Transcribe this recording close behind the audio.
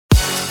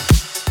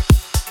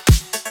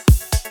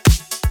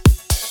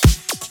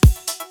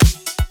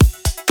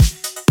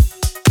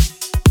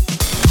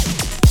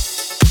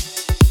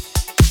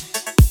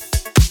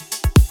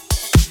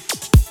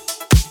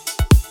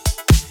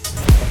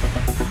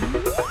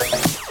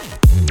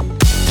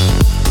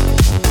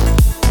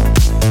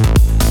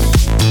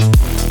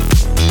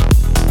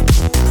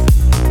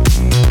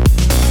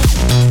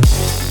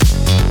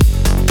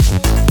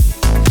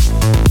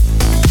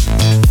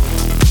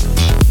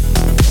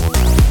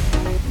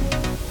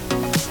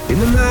In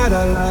the night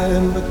I lie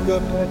and look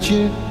up at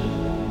you.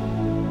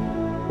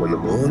 When the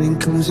morning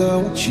comes I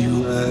watch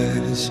you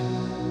rise.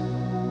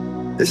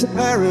 There's a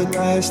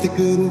paradise that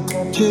couldn't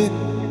capture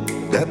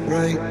that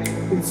bright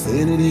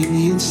infinity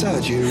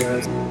inside your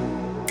eyes.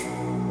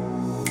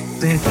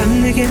 매일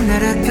밤 내게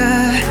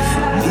날아가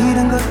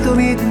이런 것도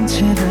믿은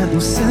채나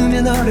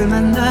웃으며 너를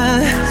만나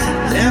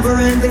Never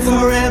ending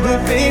forever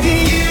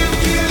baby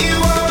you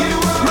are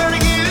my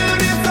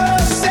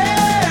universe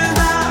and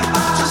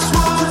I just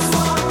wanna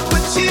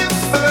put you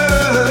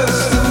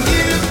first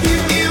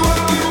You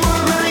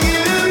are my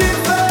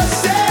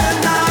universe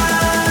and I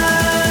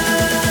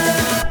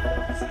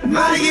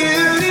my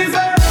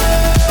universe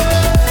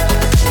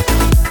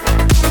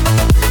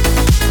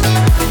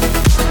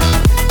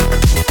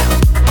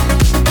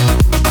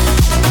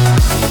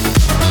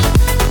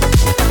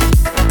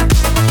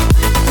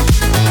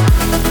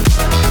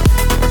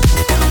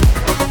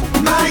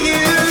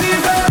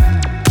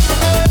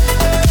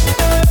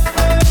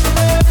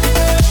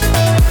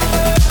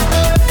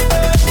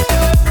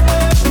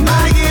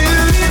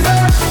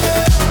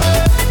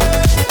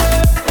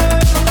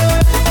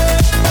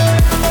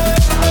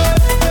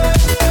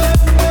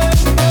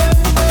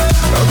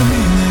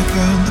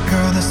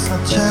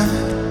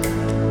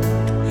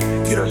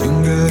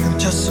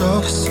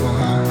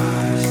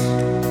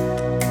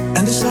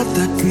And it's not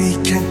that we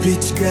can't be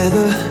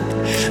together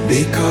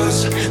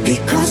because we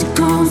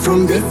come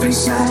from different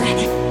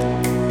sides.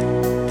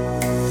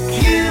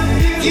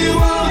 You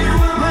are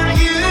my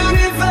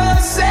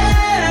universe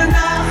and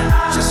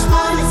I just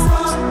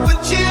wanna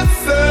put you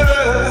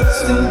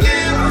first. And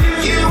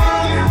you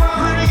are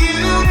my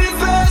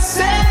universe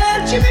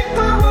and you make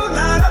my whole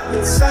life up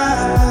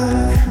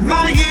inside.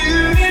 My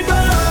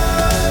universe,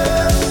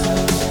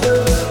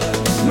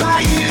 my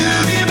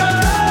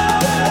universe.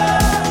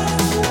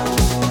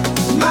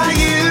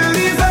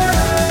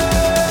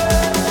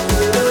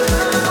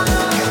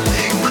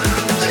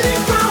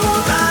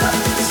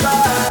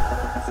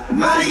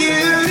 My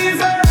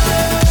universe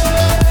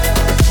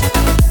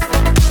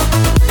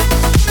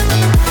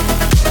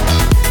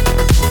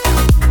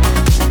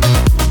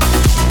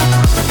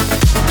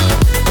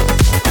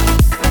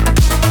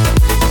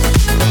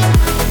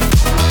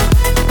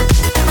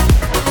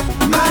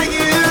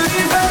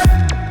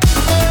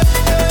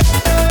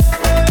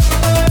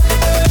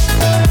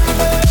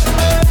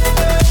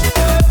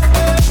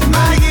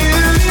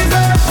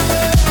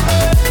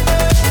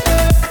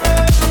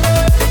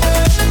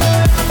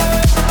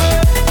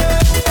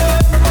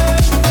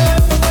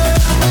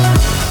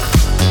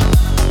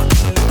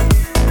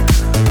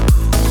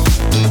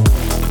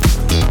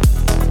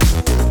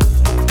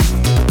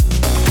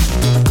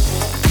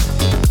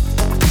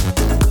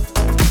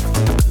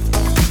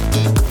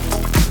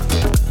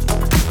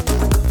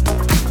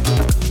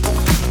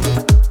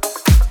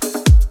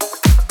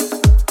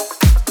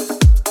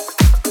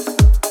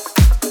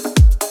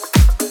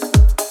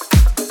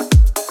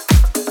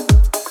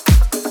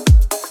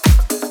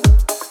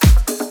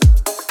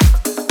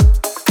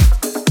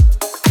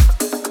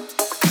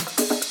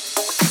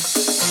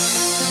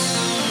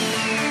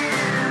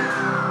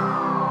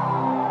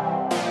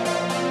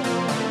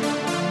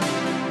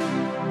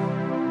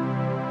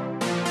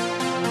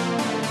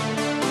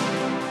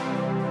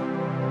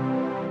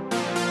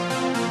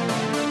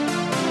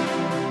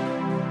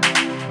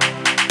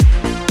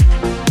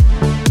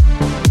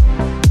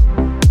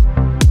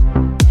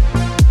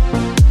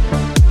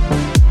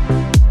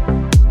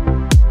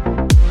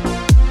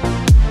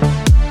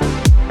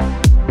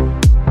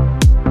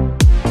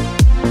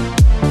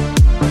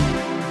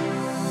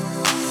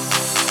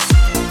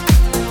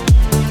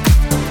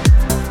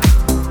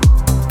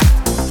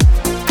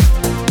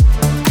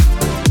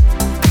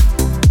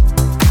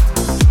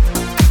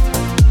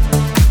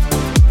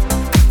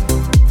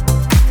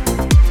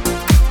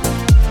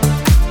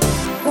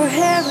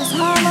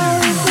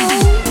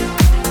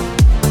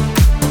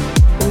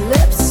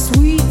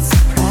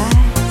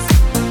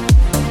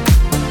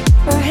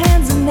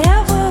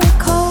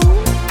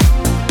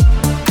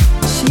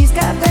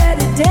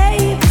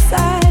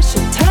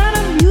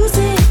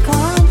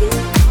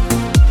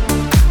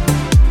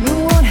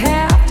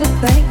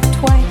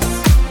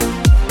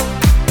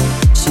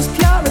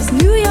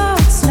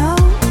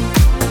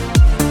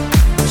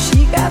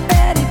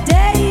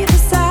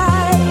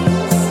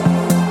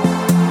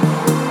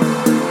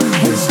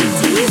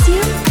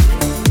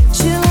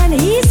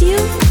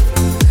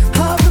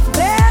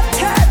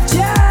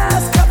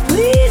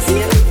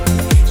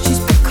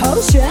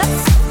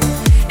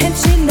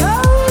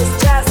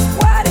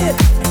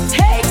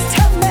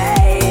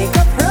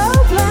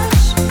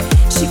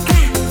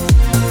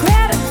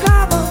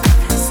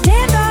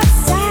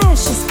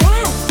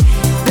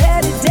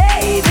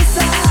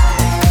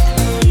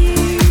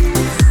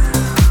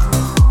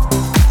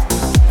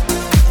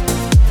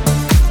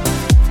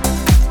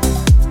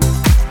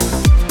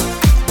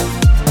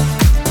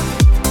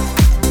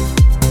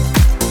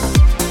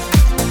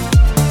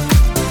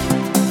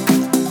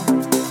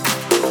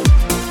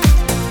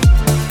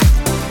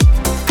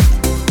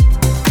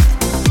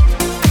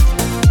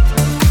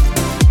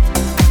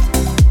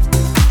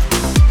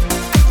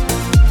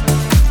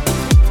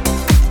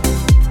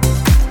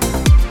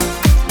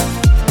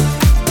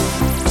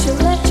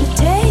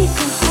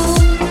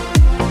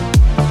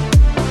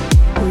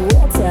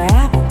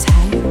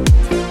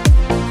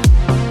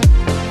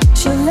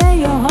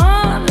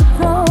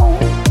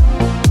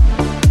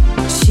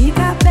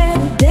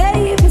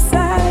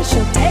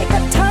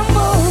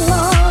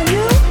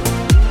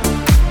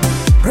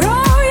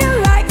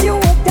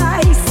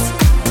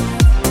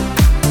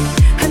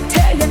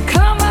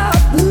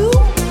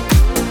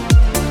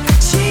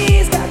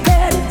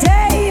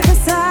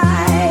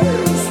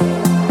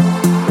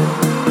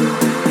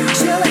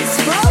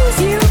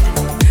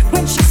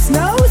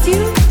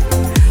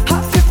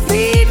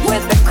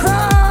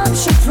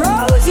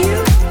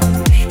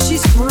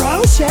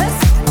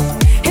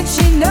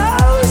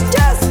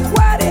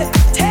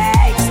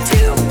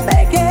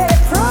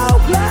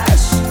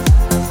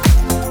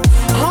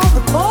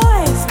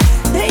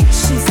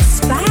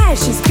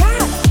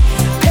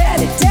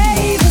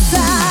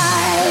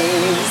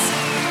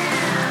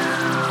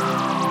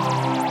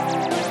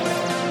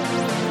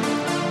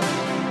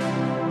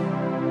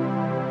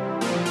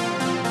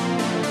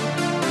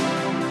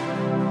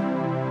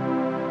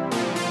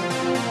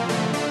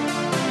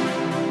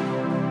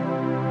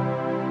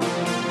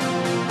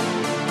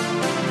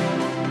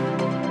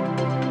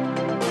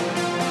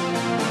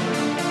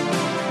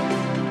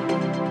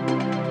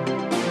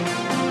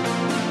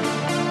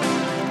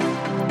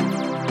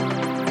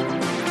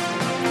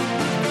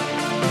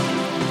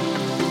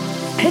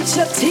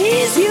she'll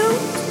tease you,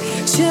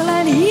 she'll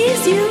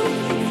unease you,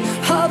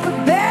 all the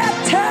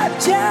better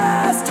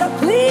just to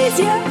please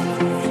you.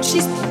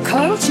 She's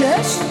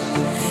cultured,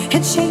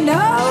 and she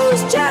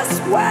knows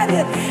just what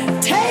it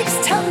takes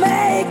to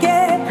make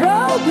a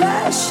pro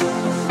blush.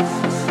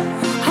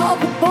 All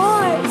the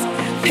boys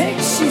think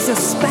she's a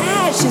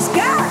spy. She's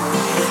got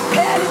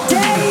Betty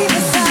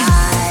Davis eyes.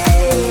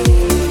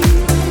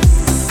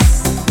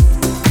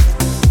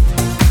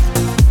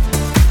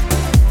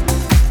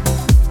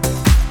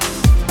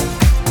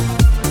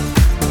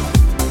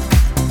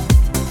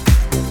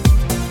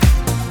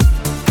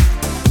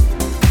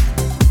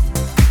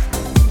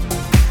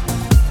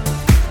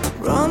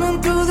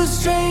 Running through the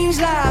strange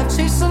life,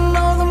 chasing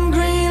all them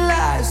green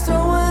lights,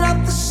 throwing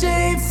up the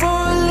shade for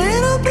a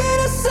little bit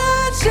of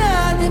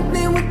sunshine. Hit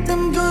me with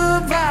them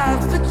good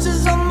vibes,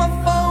 pictures on my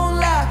phone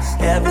live.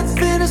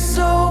 Everything is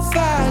so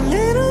fine,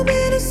 little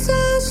bit of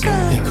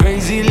sunshine. You're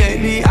crazy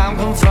lately, I'm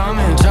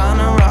confirming, trying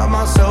to rob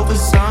myself of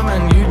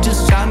something. You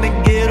just trying to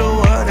get a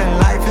word, and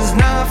life is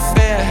not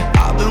fair.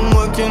 I've been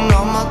working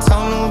on my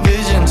tunnel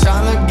vision,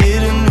 trying to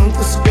get a new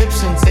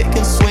prescription,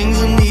 taking swings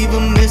and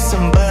even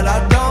missing, but I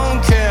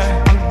don't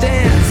care. I'm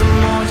dancing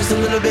more, just a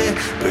little bit,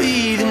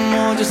 breathing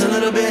more, just a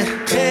little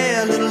bit,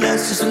 care a little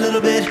less, just a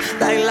little bit,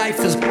 like life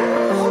is.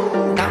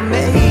 I'm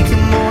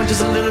making more,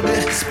 just a little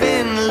bit,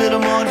 spin a little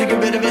more to get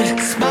rid of it,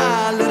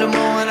 smile a little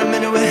more and I'm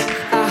into it.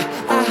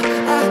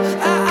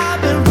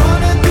 I've been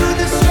running through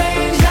this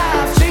strange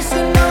life,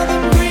 chasing all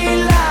them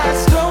green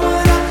lights,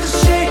 throwing up the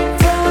shade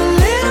for a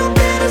little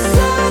bit of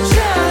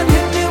sunshine.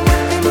 Hit me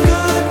with them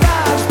good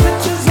vibes,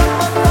 pictures on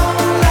my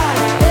phone light.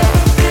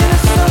 Everything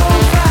is so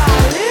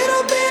fine,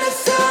 little bit of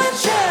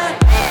sunshine.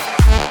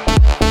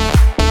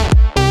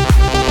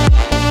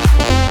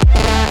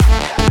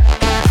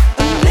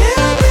 A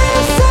little bit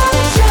of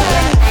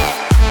sunshine.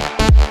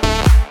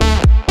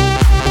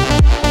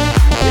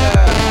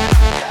 Yeah.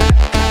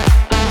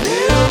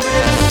 Little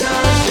bit of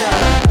sunshine.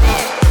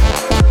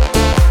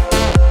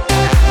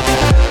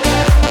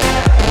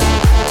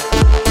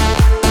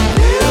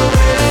 Little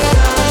bit of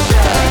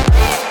sunshine.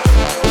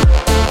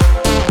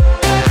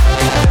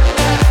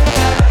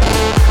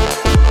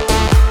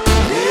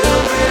 Little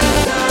bit of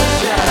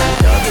sunshine.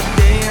 Another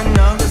day,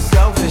 another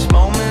selfish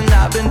moment.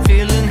 I've been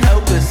feeling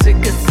helpless,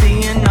 sick of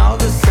seeing all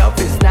the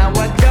selfies. Now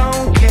I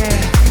don't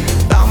care.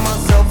 Found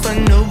myself a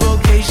new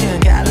vocation,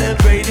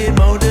 calibrated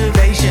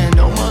motivation.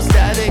 No more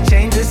static,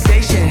 change the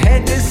station,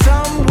 headed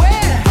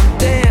somewhere. I'm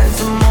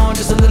dancing more,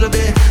 just a little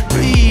bit,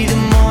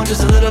 breathing more,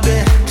 just a little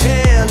bit,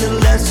 care a little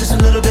less, just a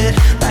little bit,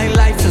 like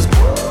life is.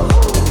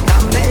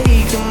 I'm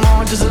making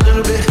more, just a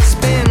little bit,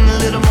 spin a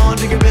little more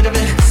to get rid of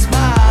it,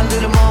 smile a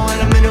little more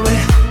and I'm into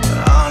it.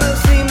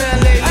 Honestly, man,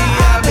 lately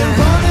I've been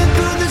running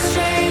through this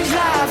strange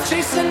life,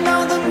 chasing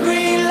all them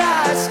green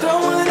lights,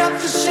 throwing up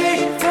the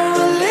shade for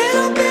a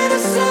little bit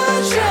of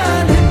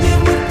sunshine. Hit me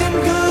with them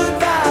good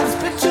vibes,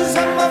 pictures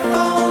on my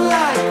phone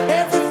light.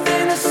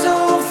 Everything is so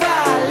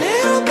fine,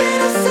 little bit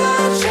of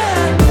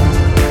sunshine.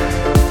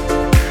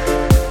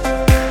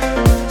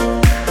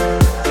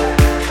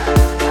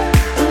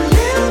 A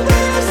little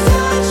bit of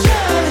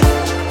sunshine.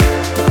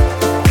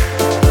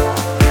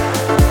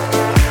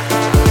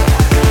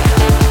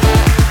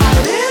 A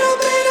little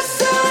bit of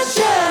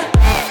sunshine.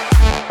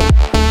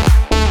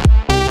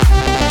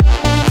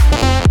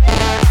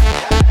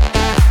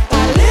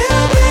 A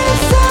little bit of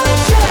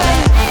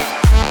sunshine.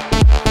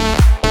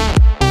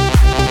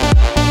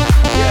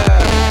 Yeah.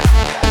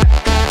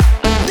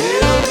 A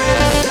little bit of sunshine. Little bit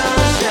of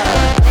sunshine.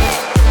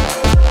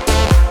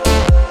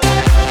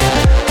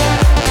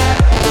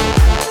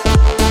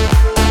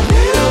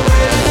 Little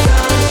bit of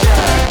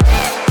sunshine.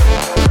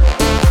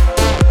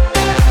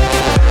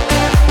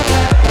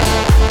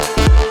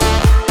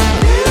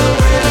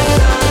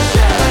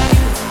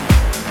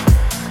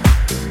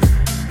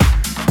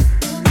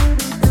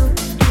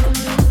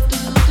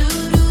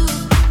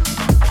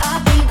 I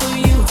think of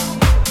you.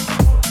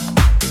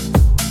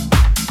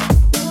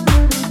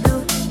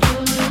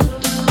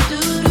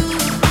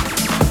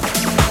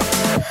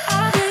 I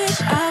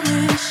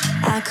wish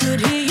I could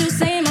hear you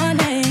say my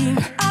name.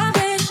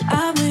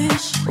 I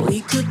wish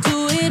we could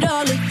do it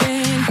all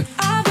again.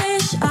 I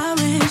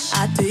wish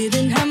I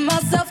didn't have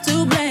myself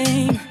to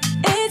blame.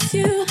 It's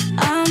you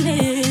I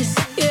miss,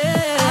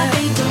 yeah. I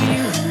think of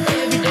you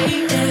every day,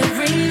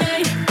 every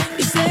night.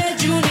 You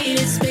said you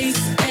needed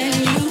space and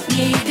you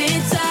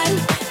needed time,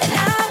 and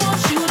I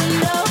want you to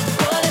know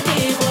what I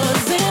did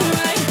wasn't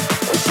right.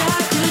 Wish I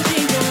could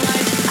change your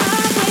life. I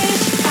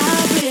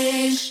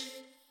wish.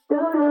 Do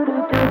do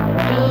do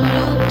do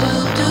do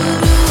do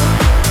do.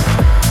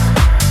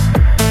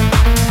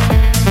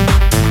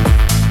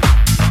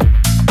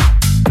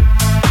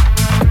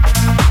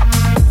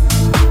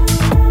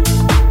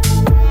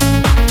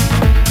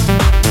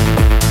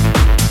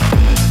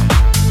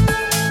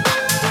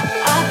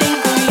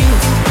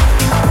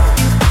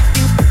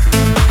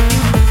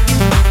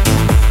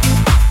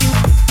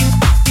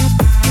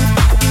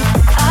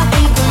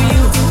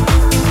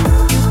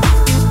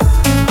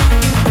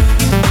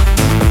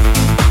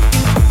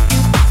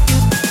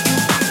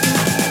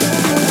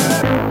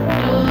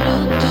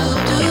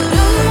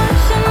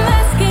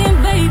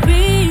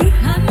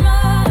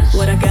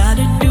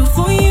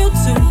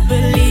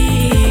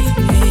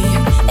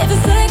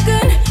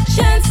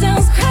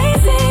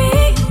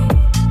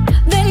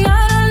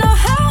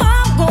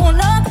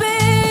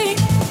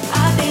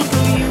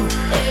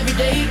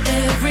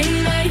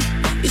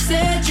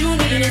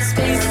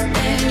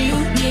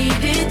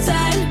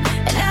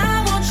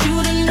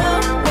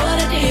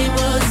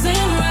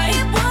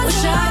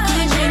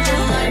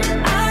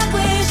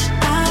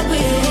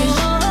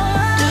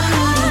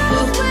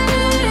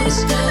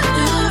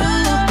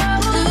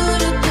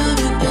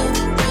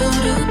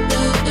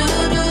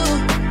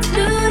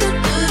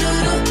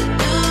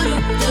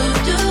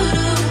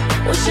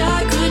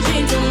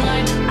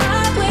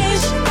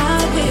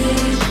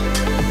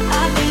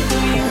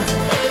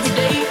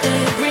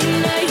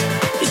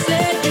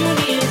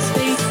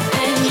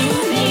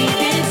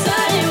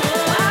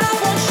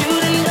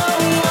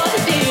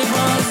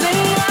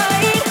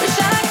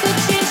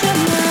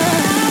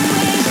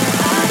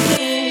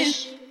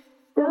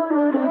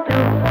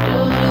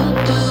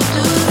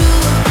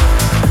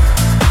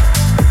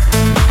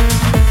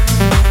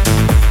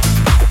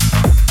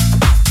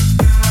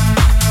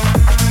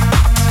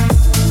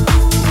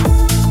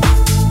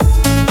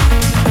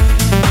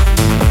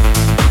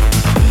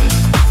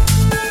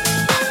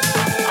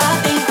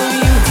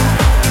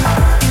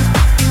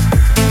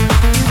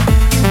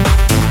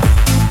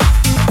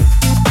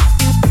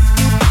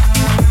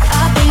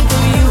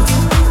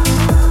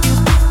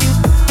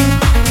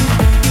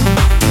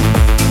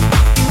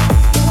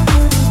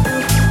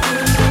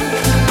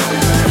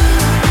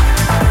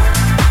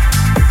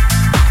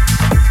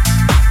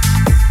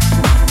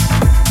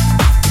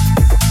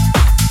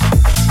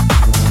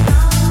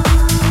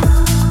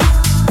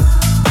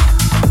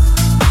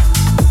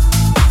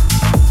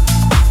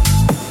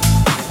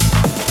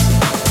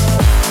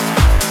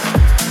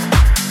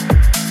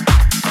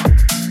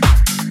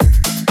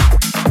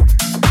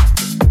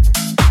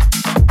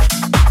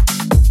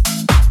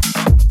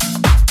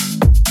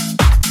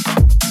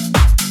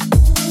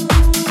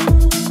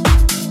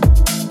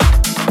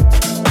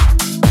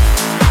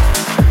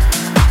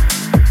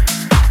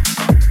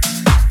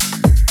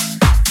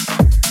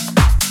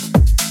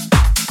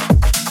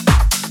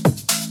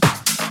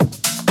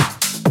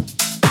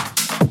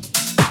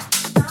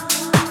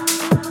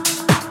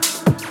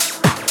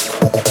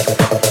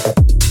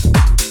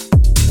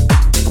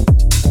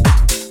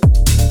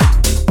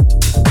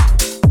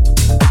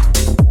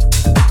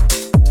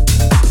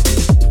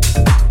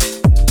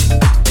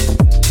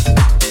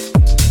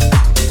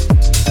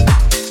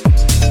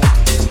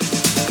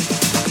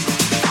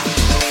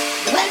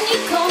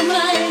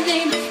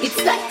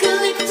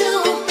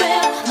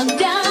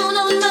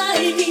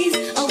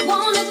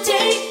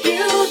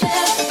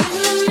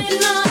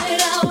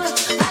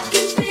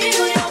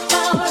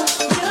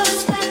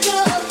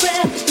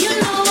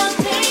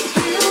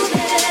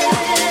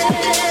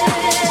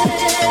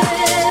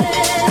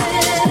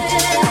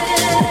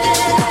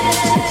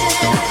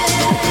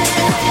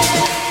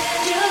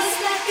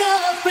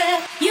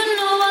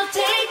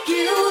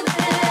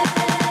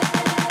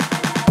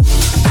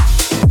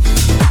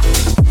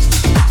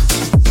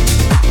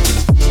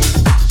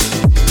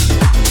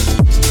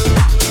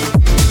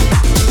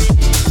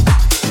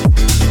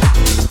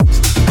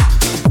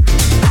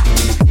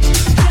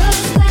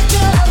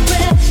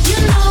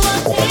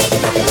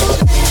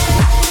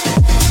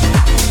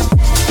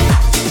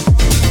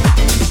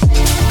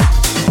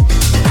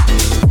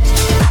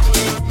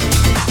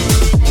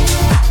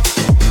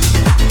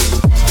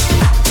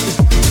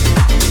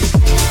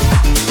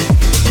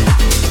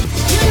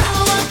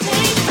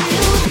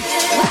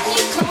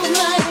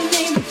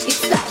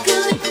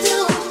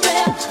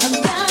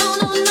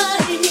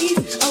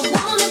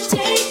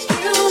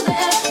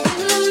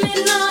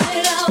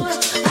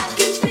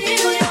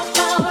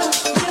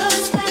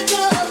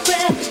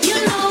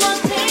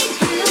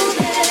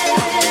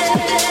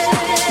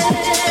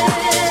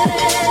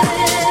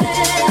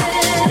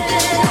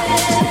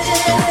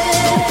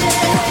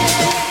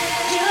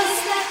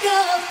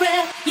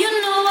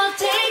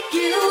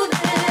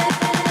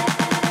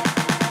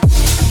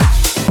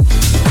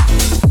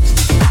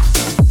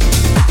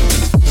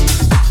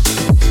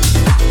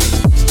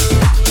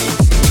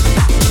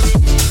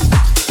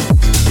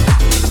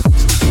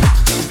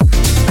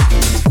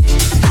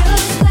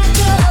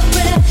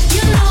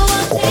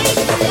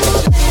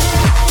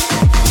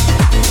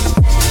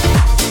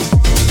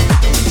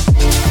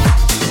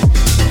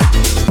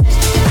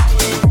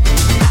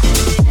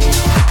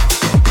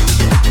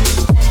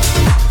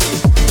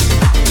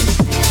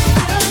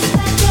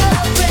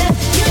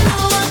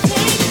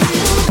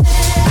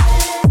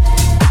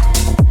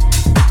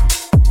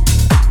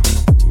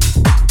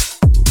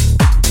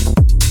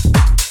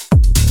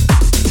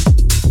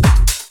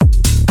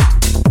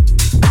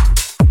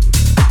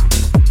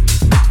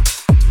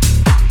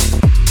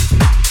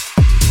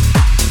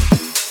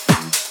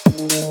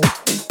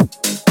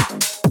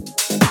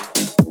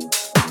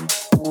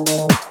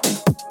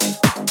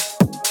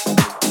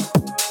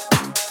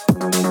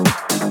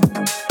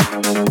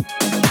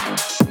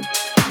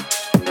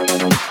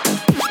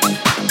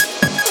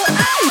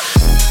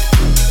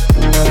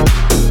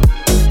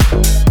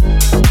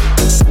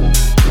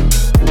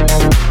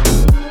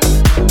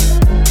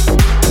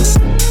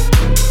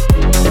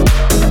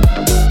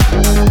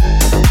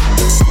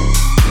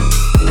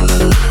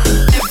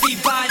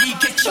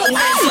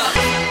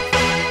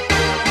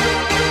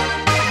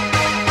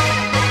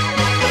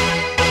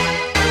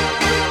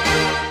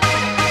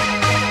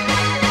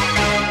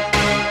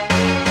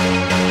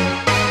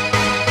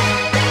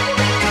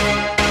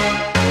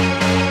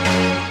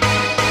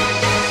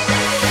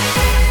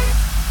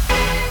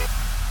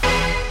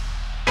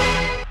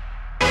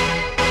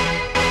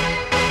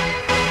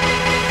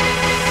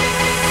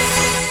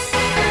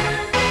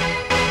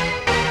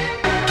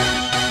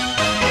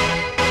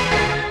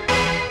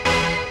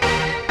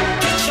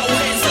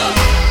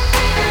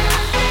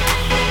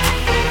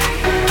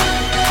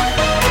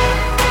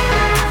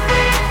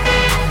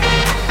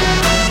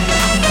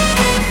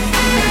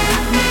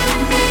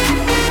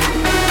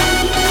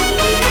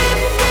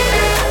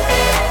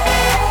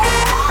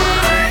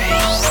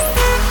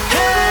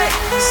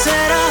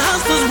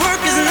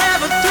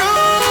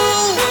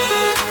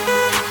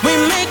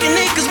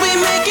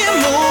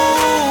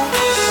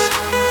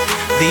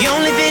 the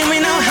only thing we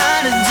know how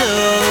to do.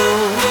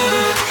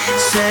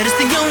 Said it's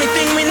the only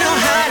thing we know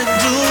how to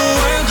do.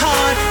 Work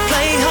hard,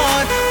 play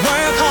hard,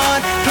 work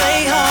hard,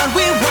 play hard.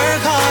 We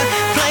work hard,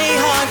 play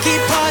hard, keep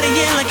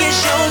partying like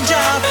it's your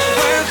job.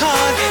 Work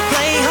hard,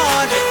 play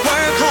hard,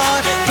 work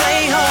hard,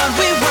 play hard.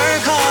 We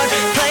work hard,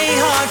 play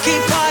hard,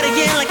 keep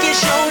partying like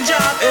it's your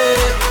job.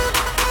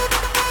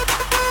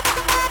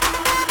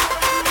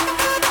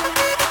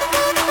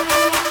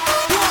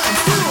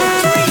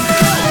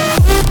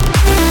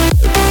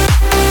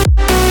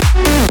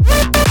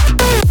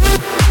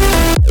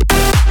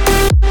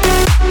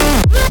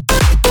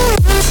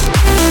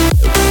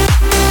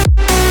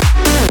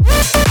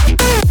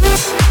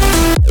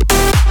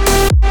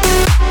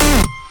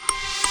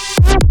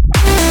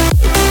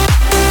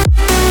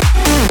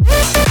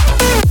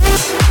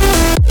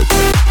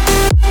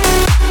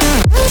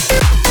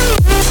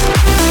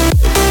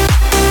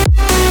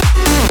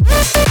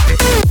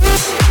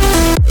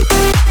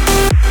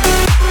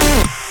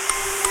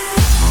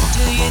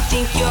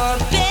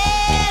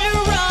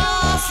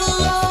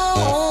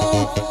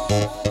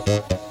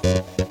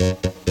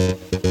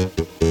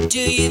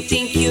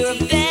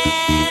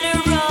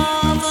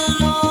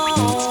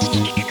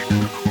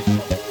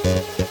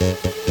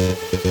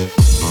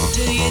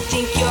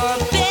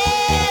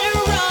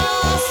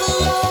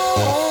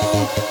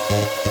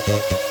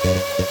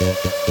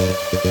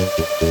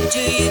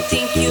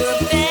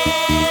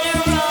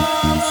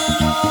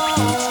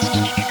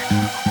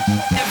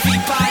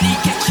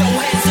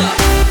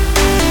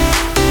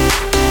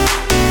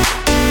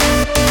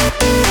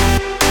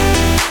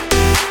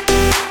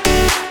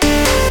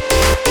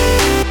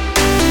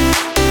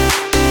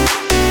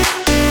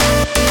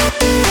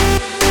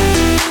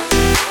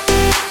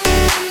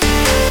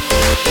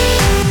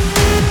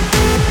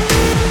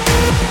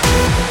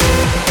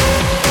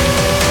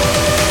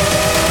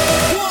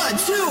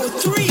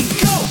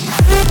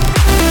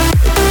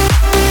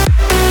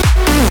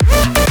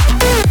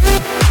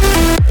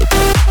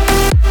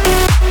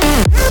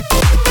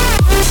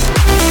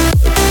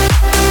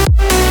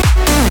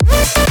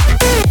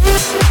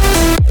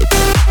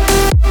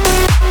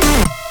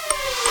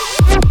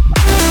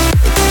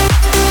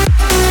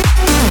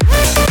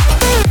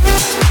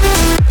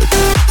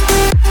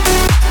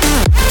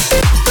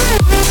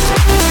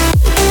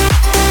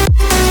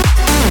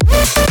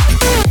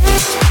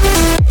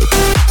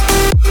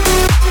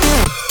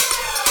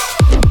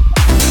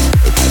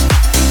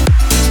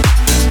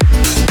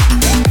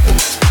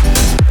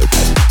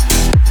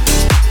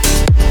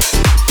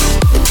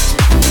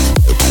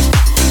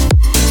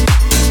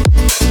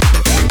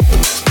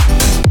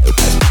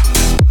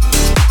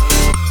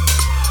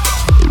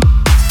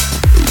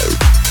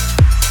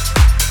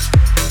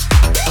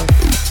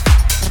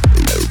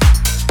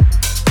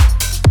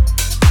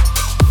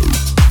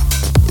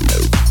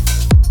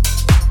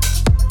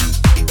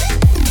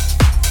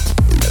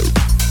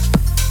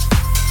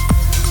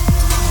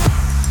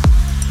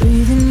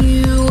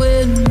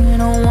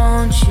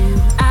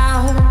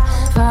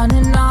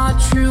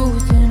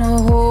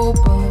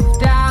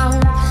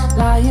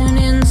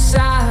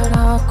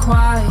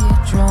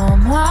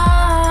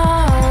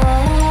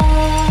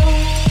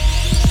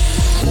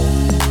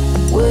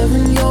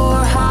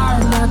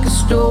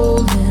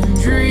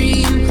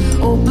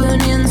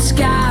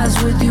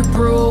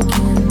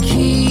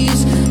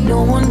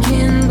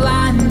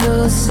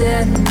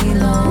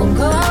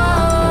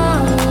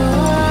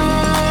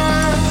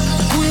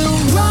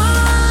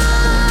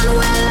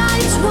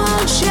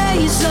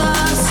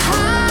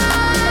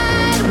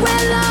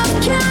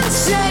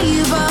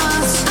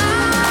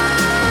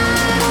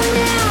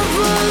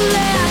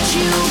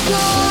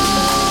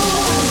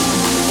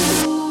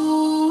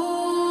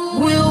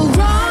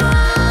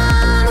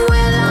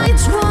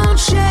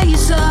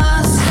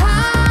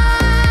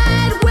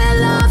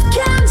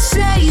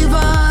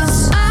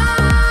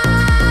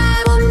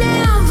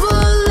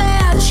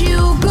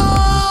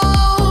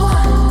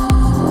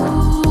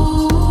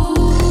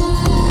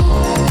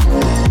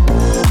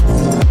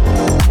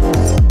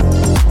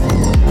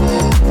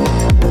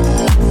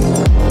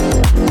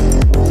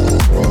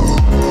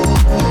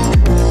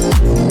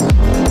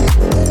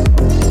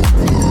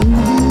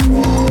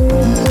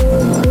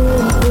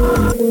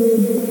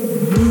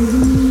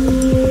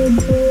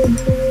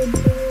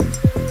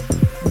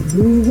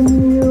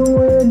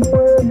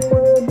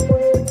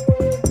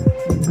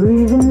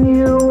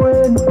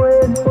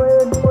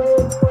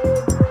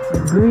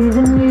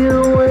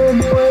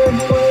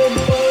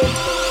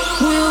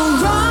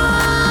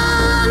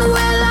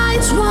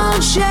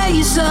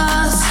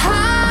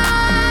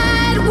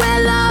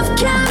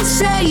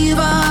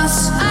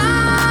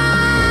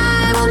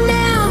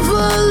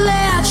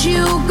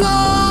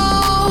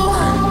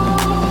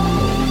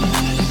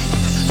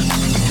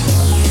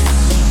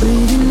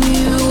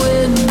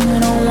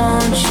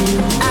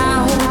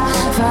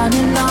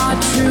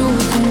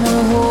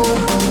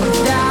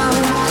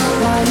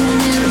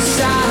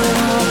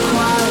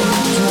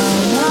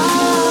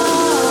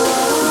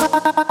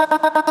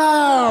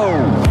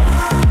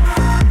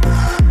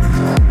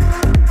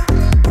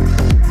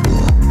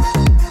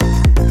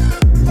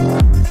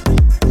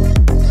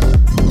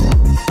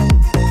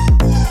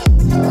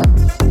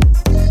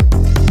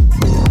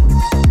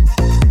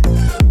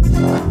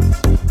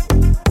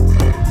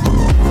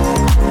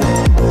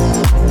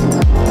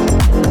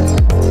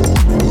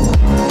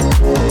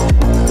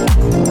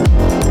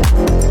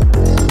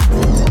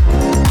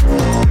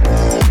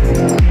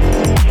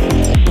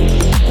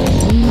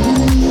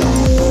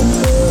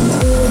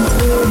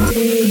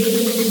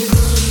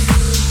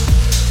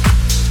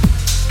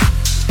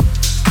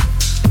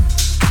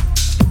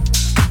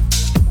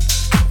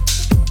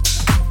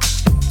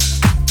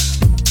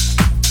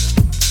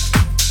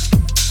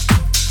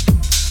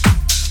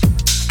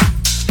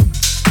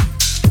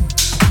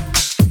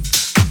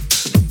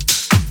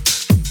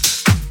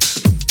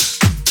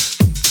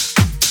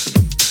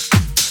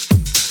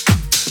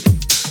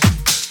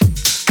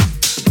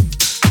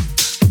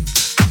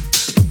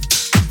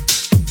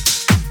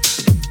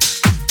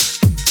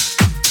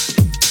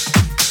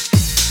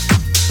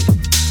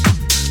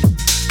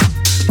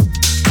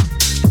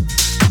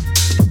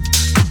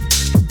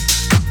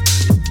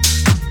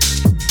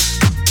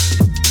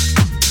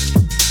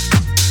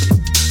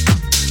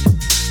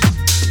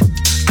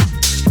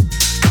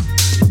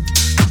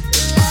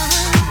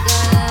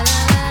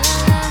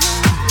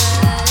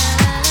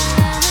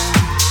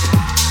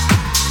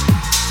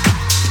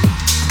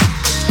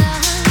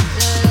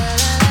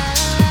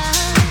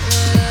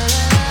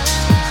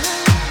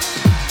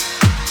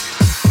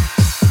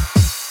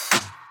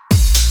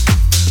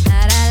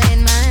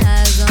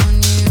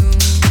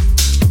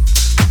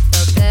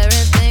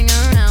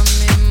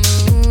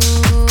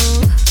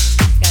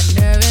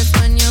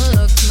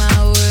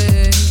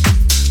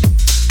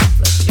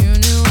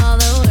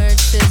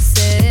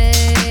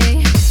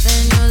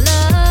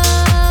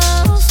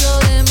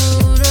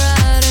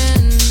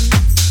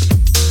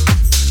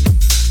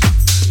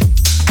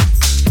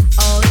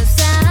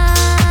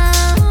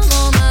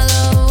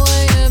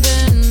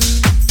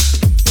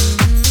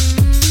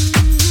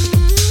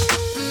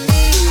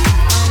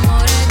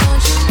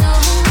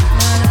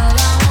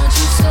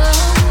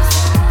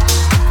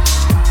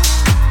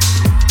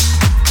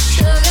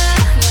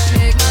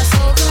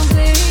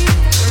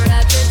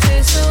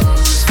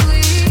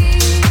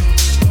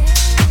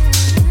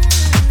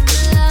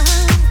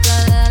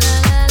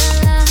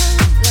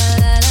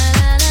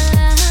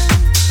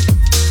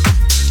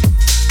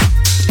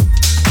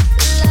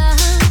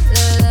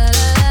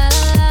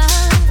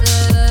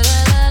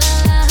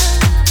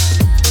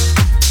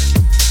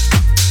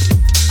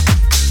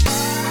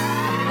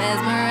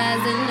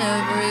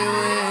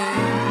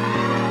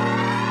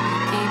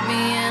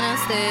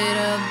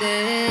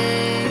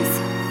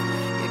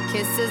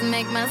 kisses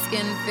make my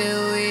skin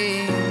feel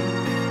weak.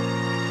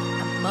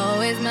 I'm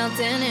always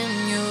melting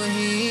in your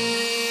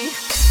heat.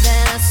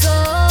 Then I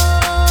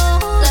soar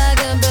like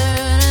a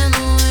bird in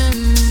the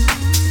wind.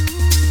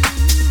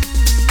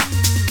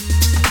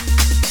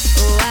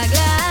 Oh, I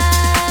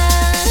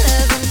glide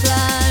as I'm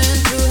flying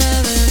through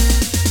heaven.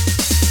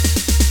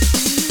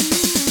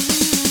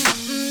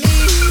 Me,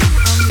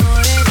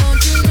 amore,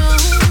 don't you know?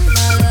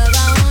 My love,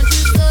 I want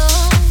you so.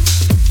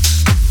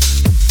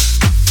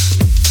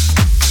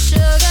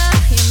 Sugar,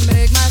 you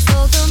make my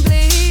soul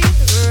complete.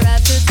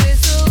 Wrapped to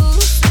taste so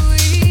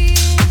sweet.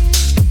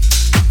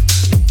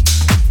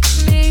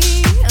 Me,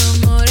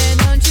 amore,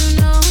 don't you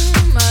know?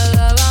 My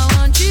love, I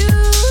want you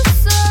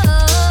so.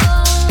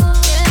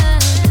 Yeah.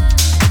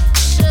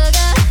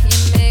 Sugar, you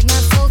make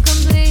my soul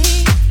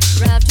complete.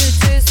 Wrapped to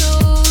taste so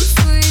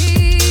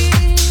sweet.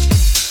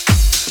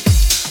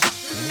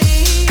 Me,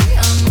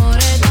 amore,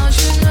 don't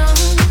you know?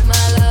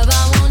 My love, I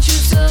want you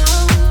so.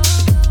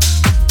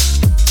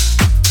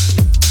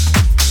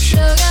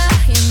 Sugar,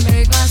 you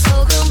make my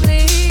soul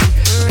complete.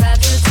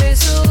 Wrapped to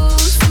taste so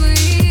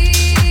sweet.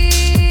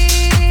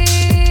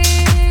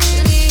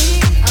 Me,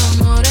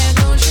 amore,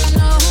 don't you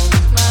know?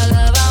 My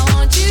love, I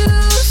want you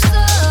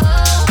so.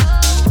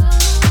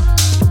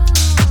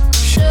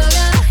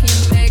 Sugar, you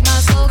make my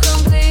soul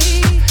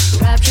complete.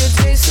 Wrapped to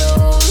taste so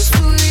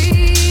sweet.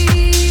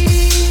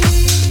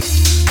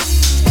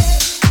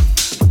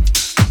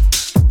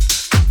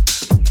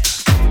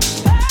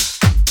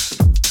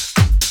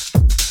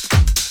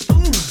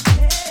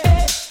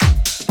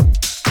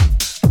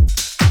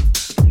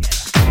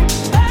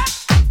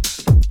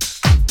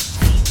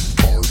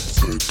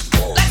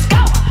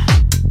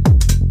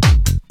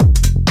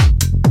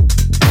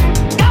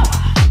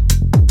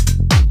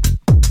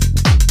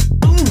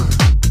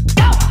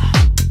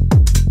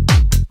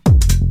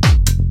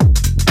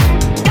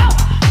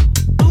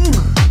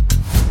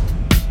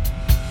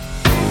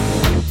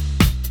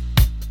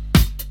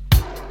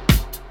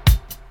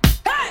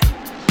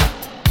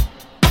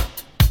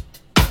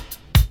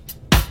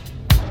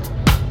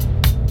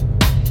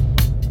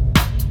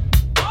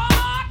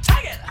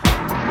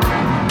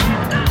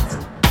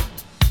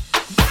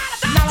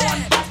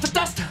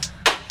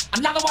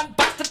 Another one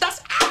bites the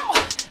dust. Ow!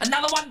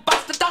 Another one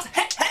bites the dust.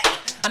 Hey, hey!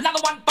 Another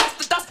one bites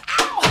the dust.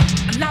 Ow!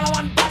 Another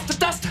one bites the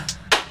dust.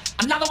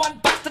 Another one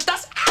bites the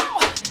dust. Ow!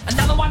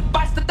 Another one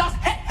bites the dust.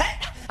 Hey, hey!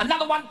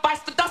 Another one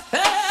bites the dust. Hey!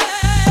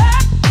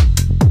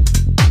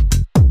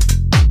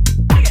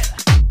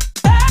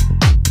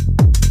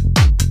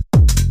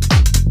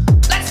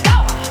 Let's go!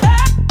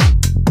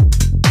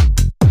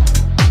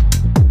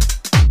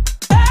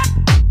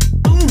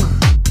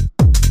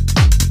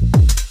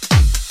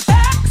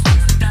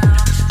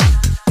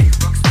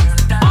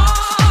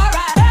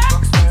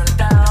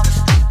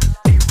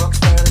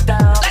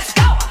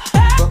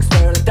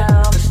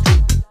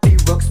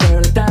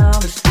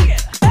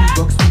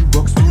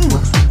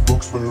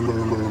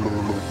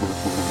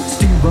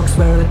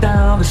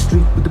 Down the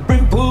street with the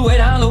brim pulled way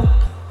down low.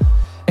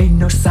 Ain't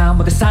no sound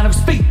but the sound of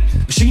speed.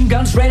 Machine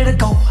guns ready to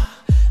go.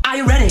 Are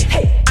you ready?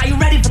 Hey, are you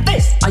ready for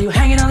this? Are you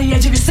hanging on the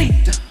edge of your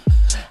seat?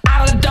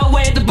 Out of the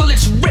doorway, the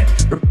bullets rip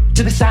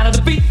to the sound of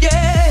the beat.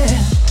 Yeah.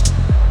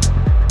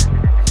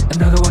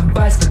 Another one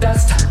bites the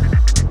dust.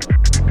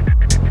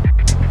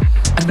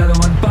 Another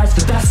one bites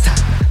the dust.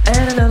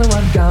 And another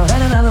one gone.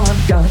 And another one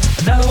gone.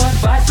 Another one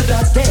bites the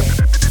dust.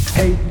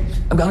 Hey, hey,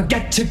 I'm gonna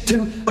get you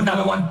too.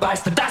 Another one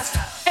bites the dust.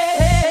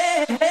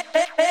 Hey, hey,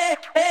 hey, hey,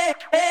 hey,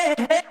 hey,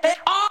 hey, hey.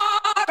 All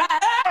right.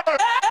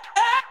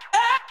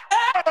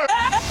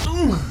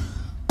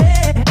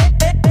 Hey, hey,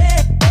 hey, hey,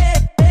 hey,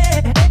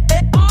 hey,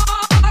 hey. All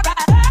right.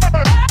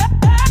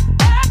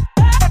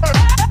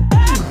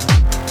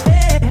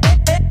 Hey, hey,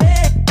 hey,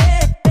 hey,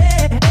 hey,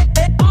 hey,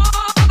 hey. All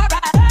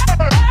right.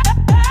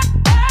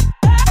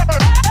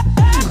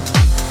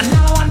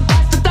 Another one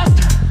bites the dust.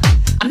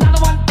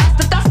 Another one bites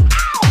the dust.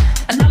 Ow!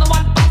 Another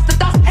one bites the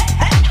dust. Hey,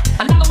 hey.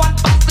 Another one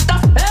bites the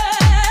dust.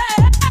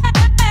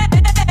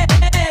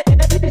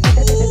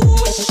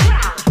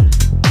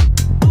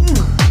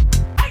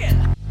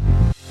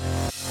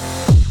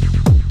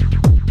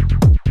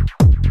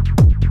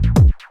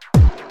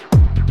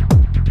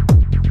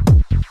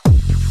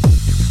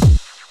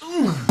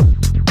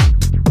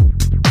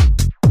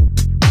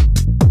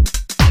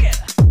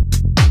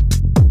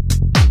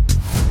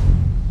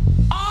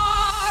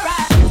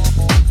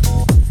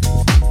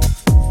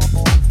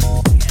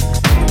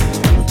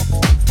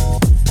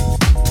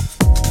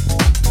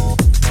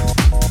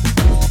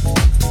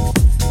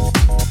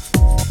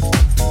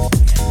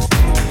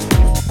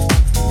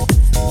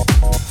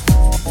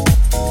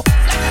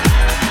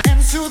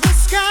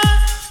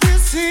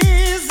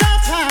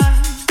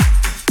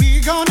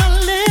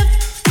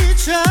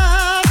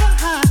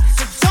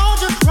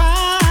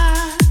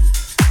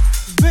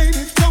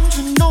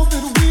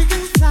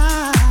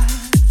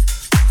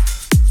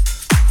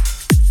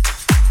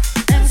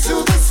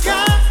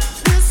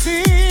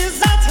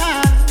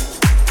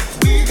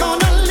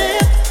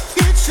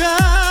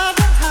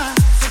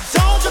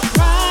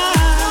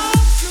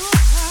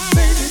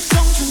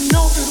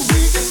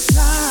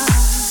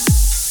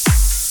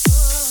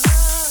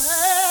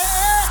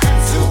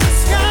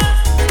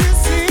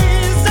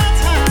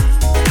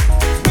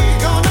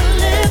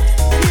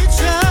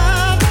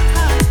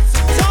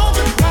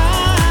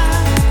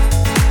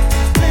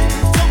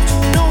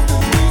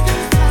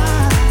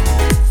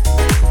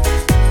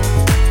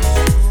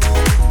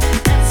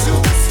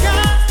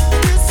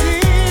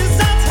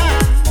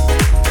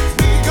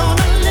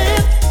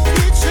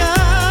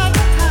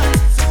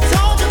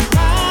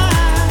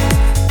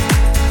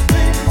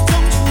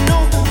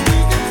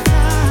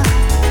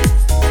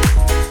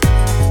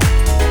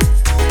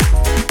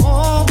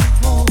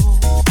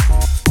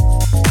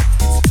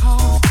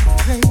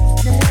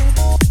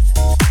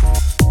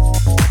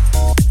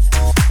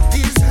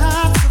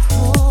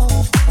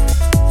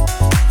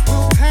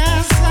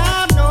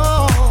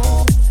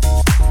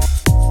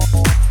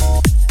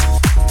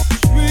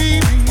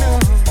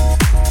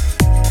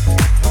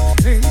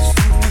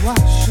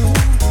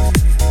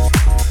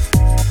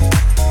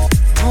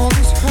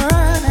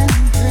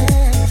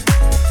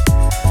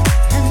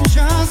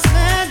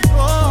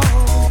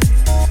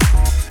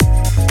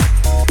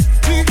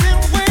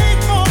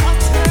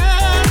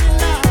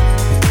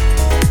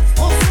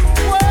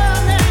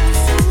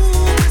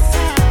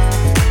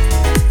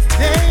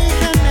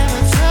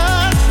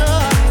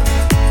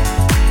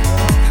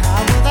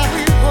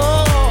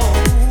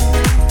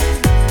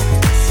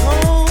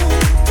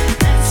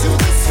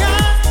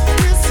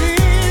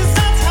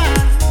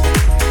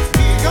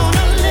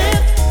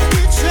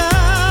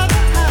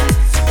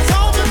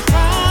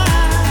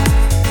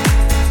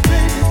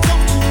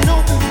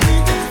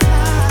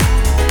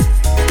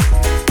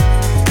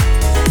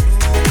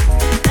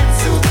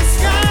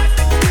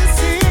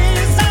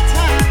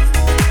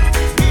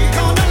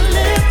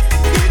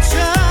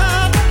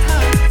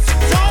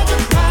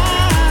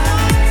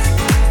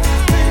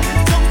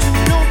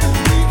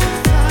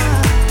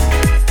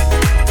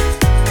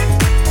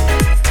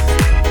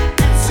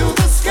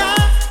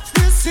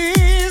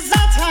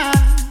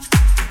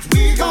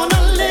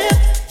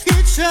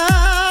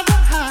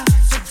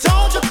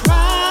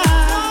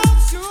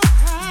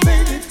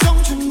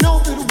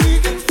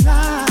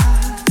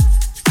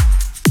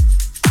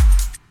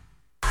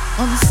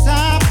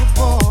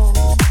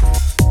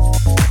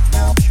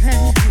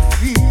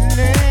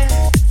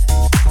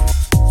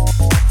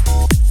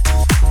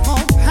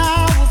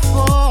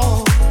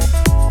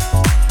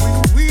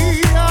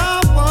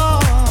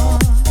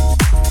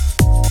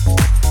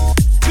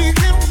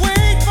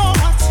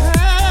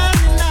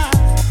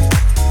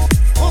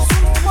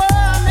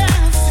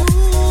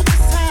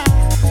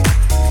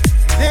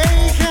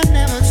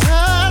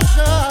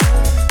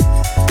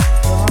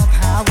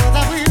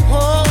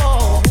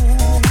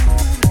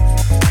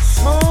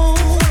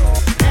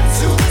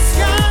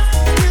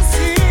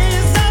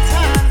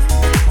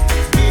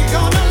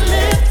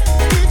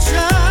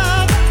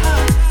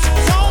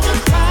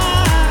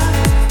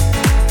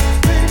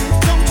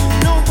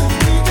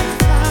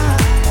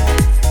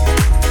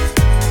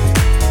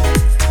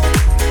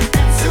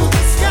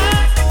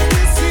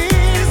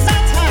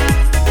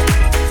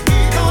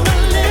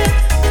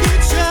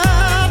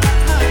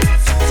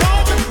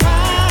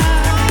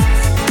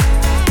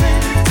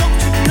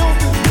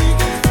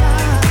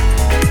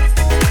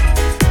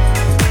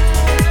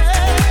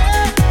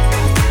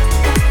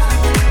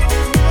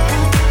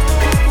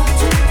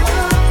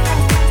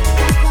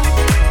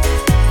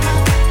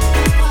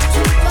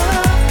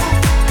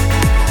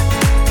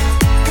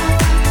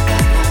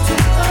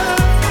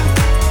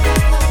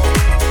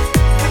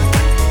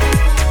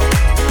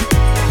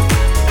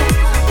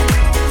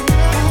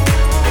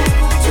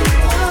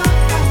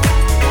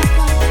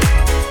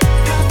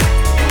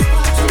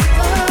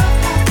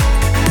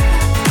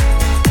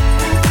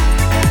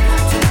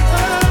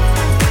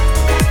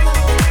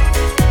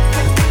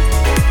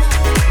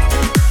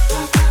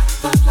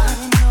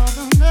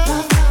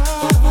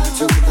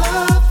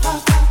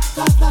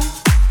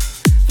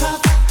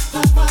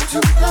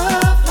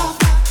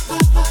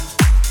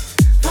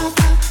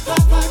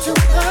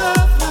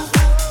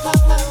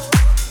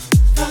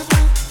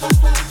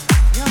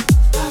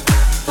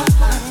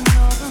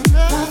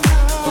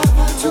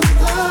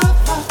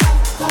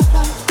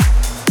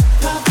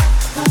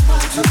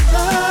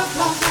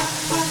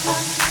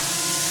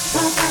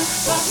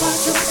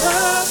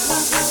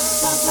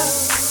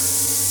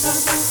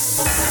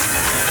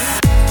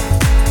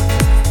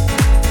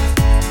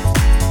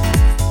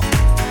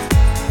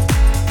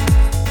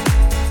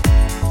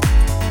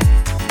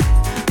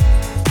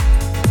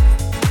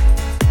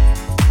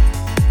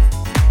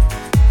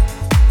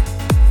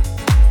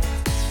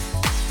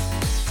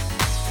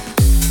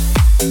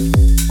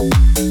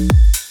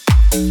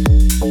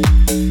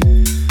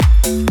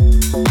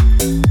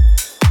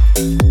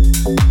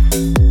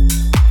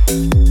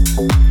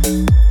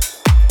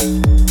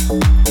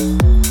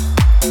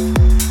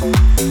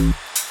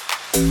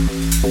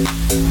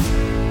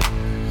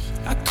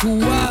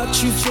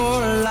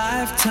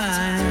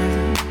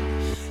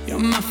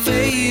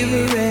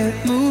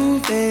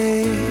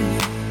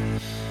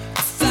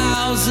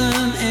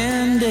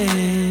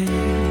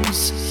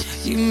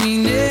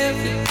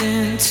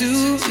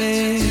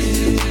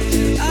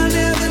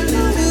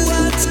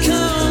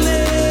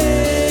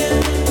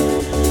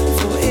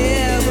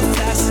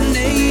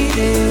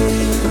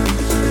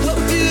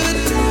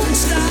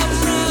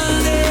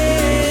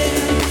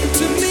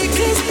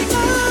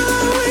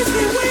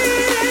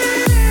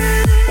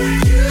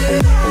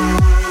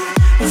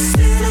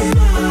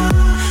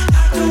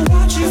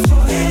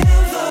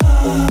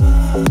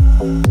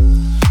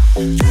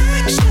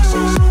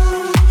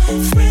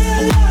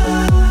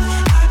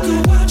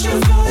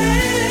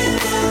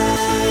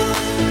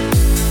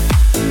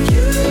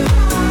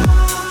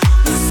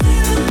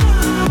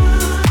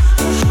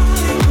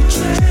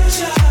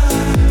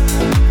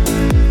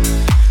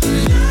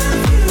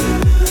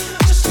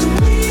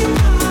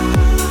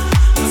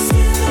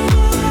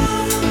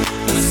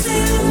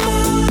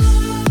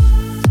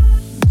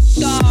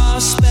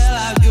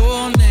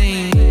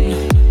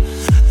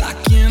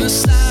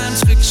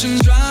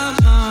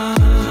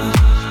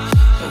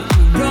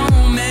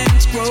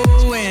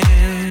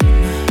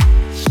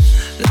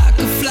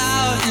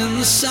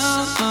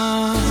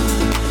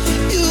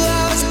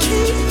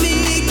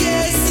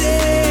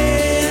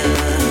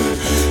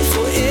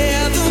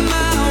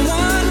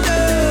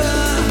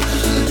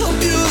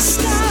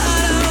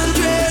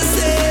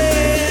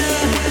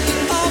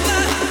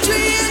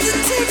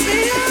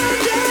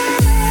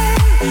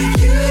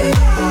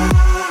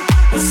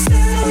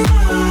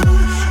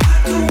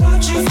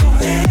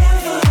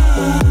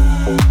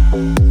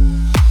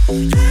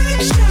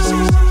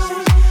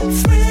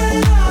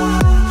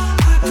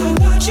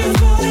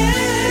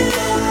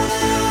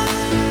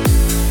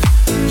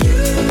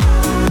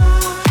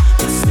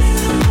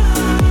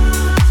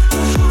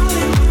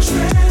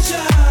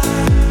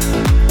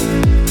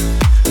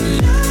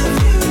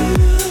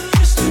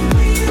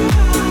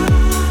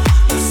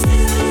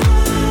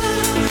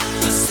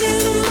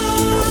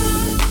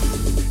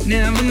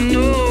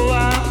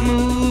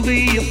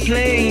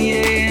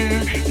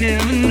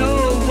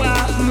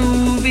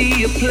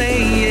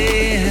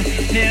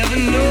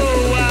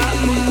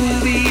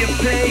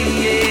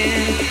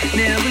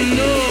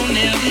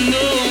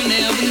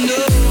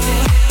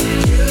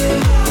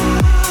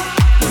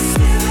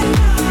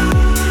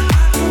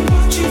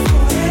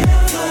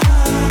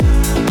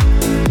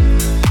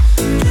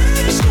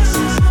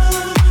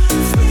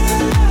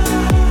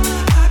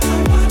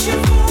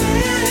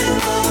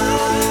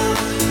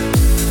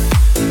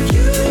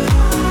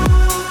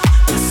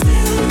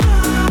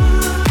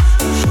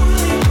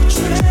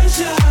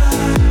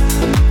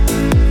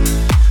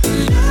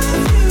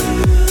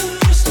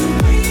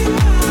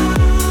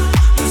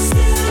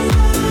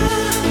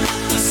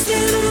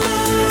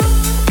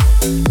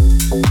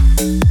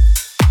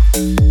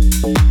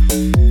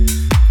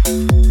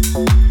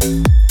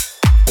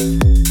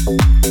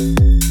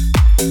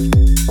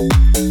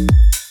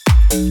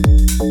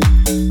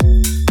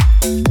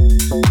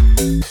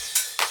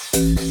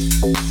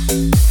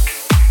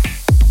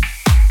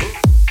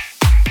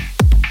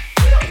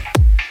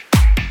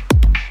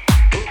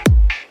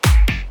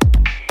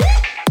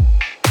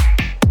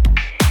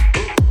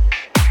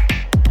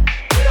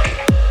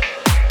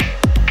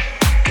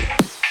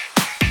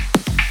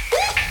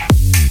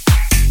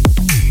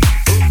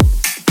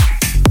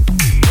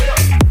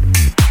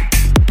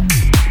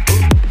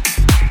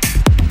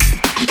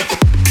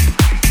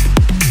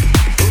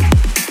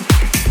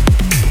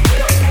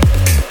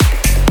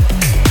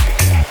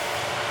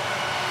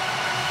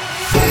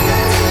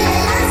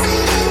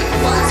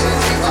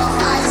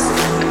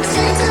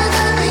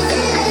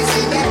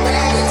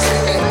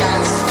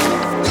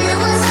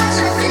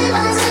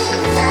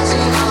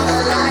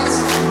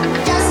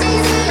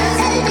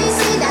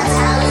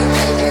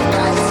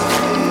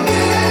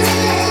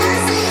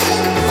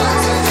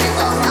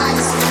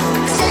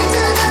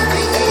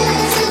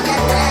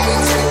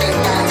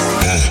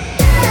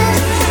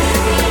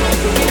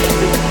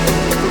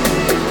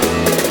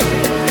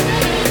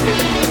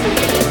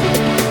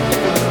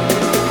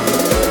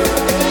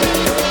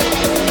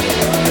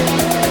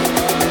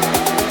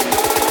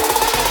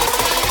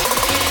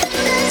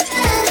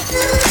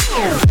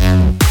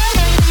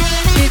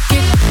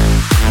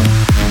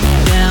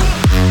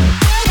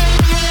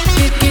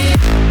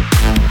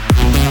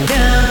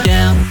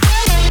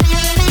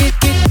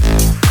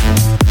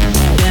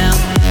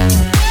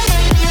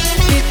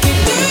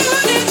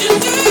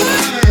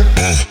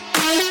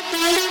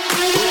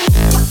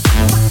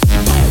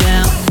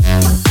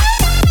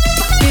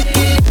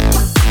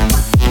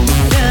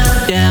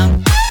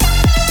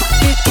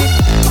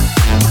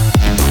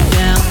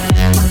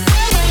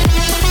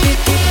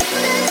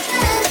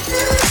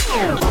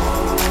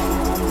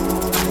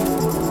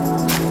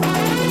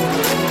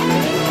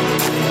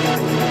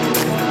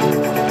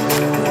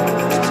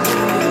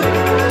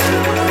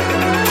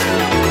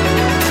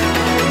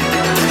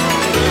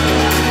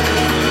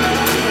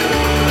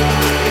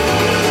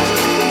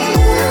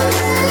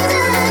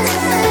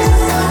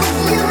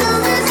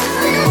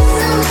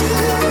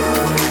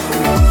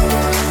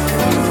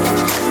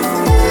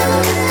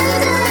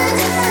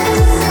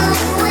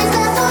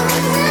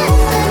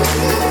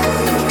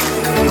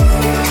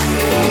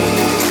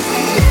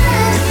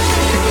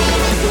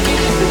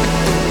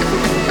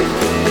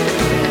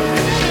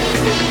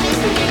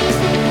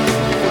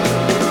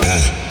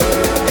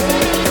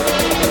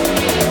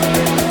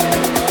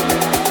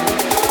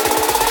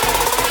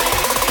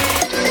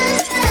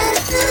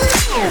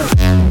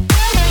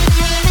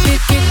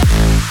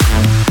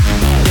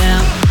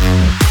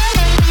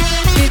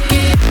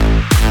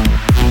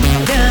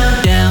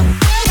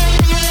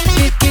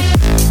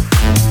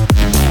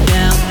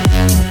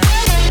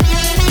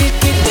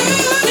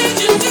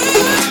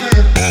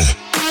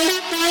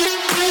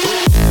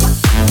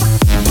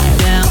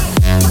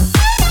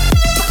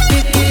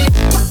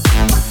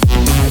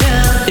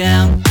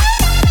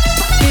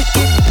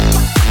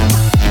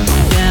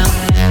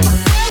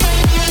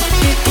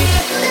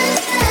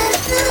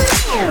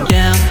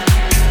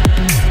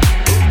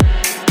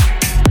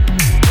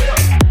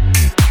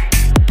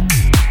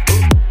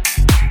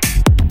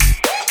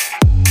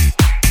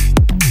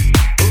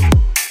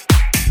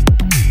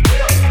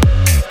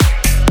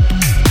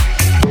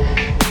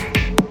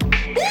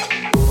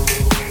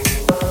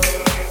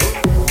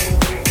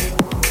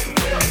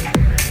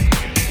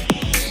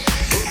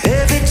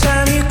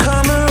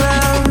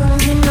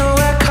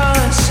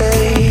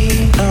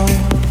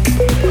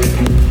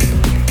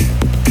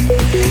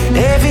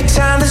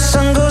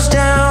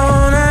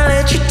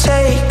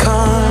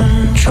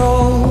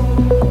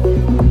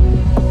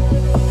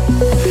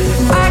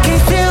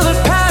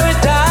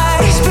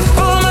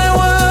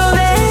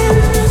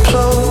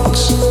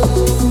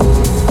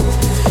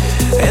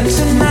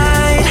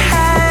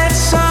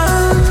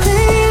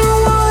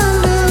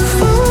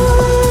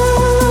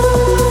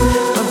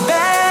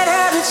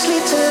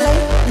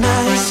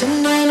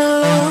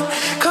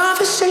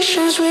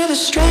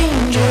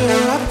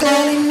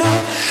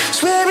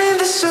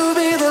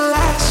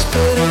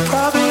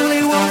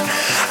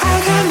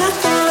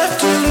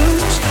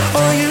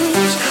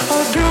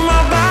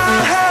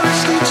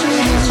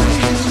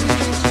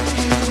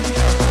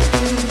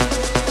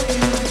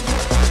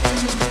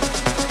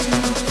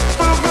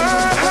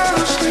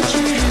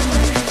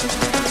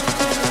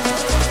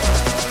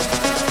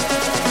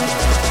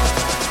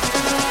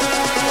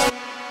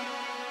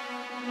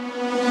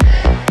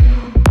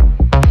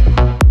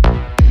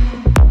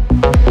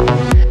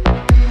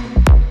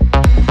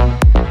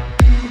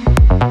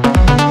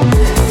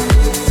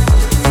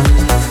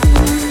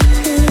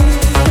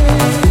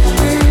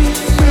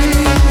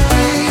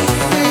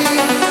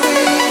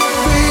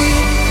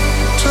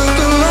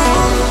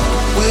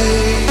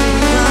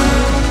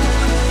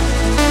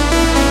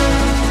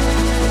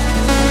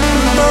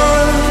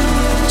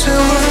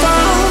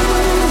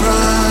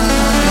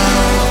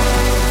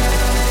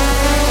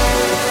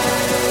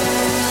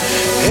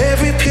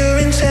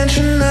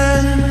 tension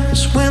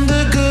ends when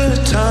the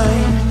good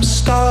times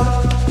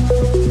start.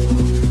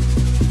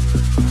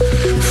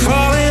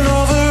 Falling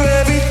over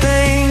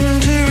everything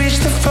to reach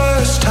the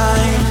first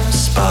time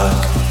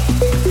spark.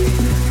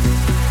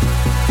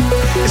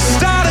 It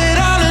started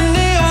on a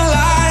neon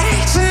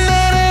lights and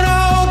then it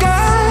all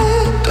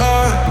got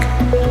dark.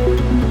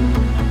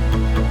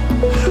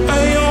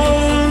 I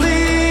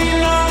only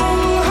know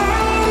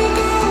how to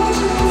go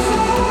too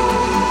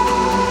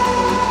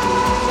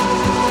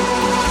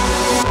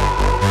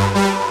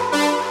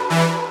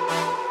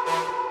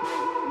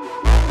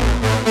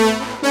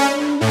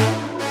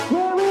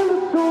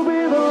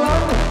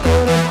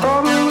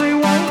probably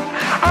won't.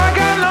 I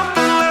got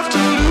nothing left to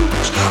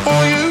lose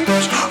or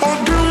use or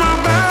do my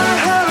bad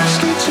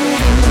helplessly to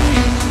you.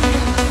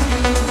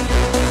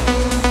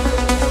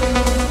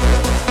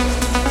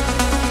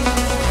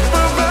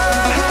 My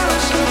bad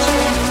helplessly to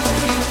you.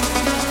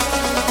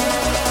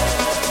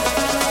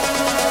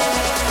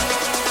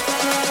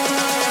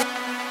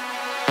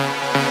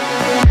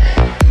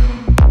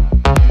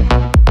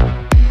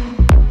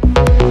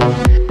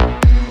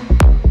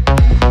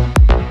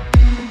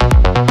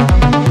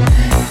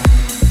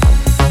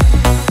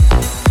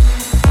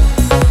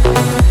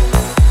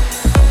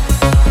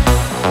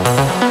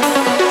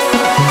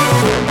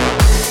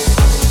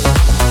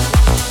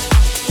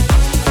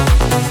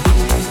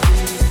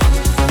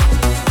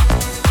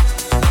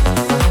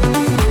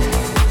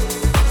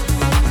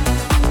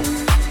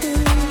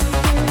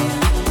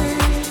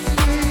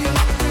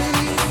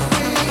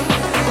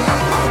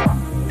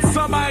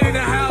 Somebody in the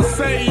house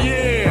say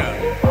yeah.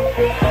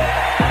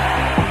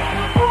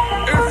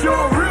 If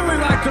y'all really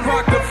like to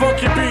rock the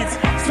funky beats,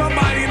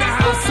 somebody in the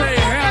house say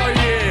hell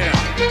yeah.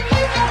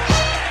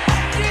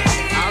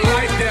 I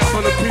like that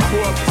for the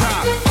people up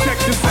top. Check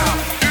this out.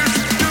 If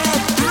y'all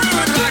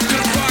really like to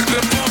rock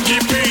the funky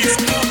beats,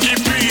 funky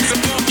beats, the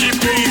funky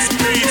beats,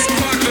 beats,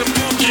 rock the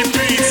funky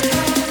beats.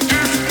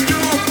 If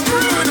y'all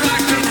really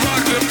like to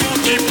rock the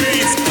funky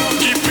beats,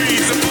 funky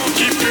beats, the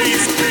funky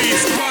beats,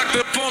 beats, rock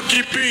the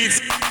funky beats.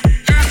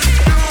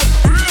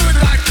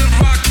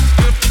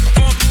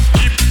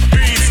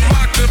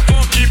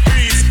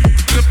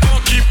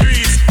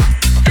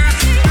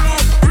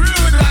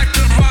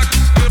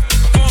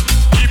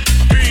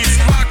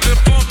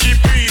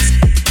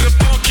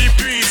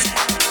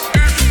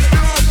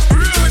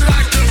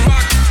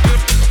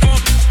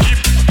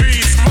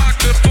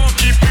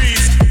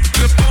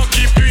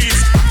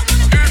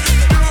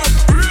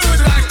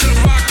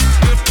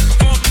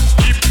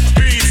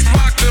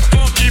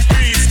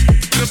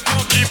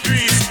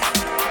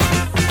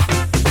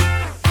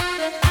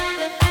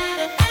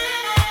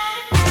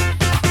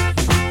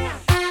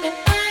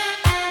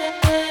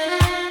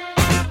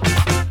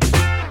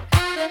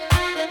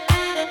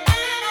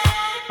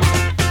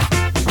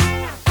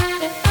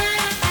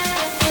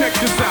 Check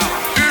this out.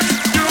 If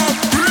y'all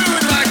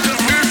really like to,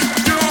 if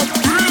y'all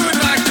really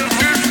like to,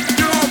 if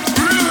y'all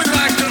really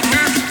like to,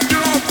 if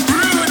y'all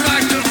really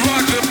like to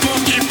rock the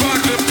funky, rock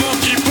the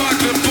funky, rock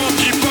the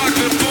funky, rock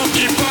the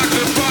funky, rock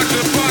the, rock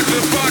the, rock the,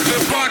 rock the,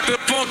 rock the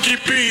funky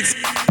beats.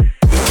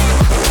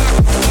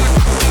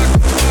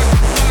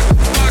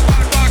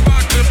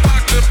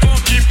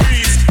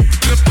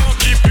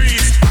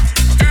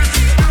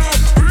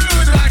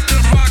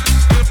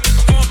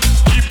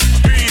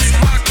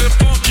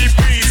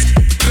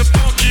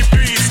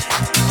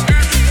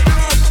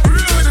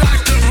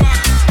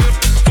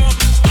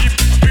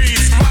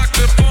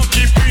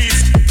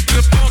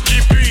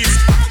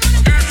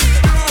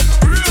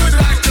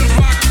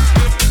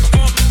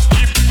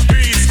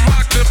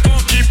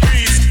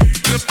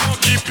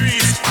 Funky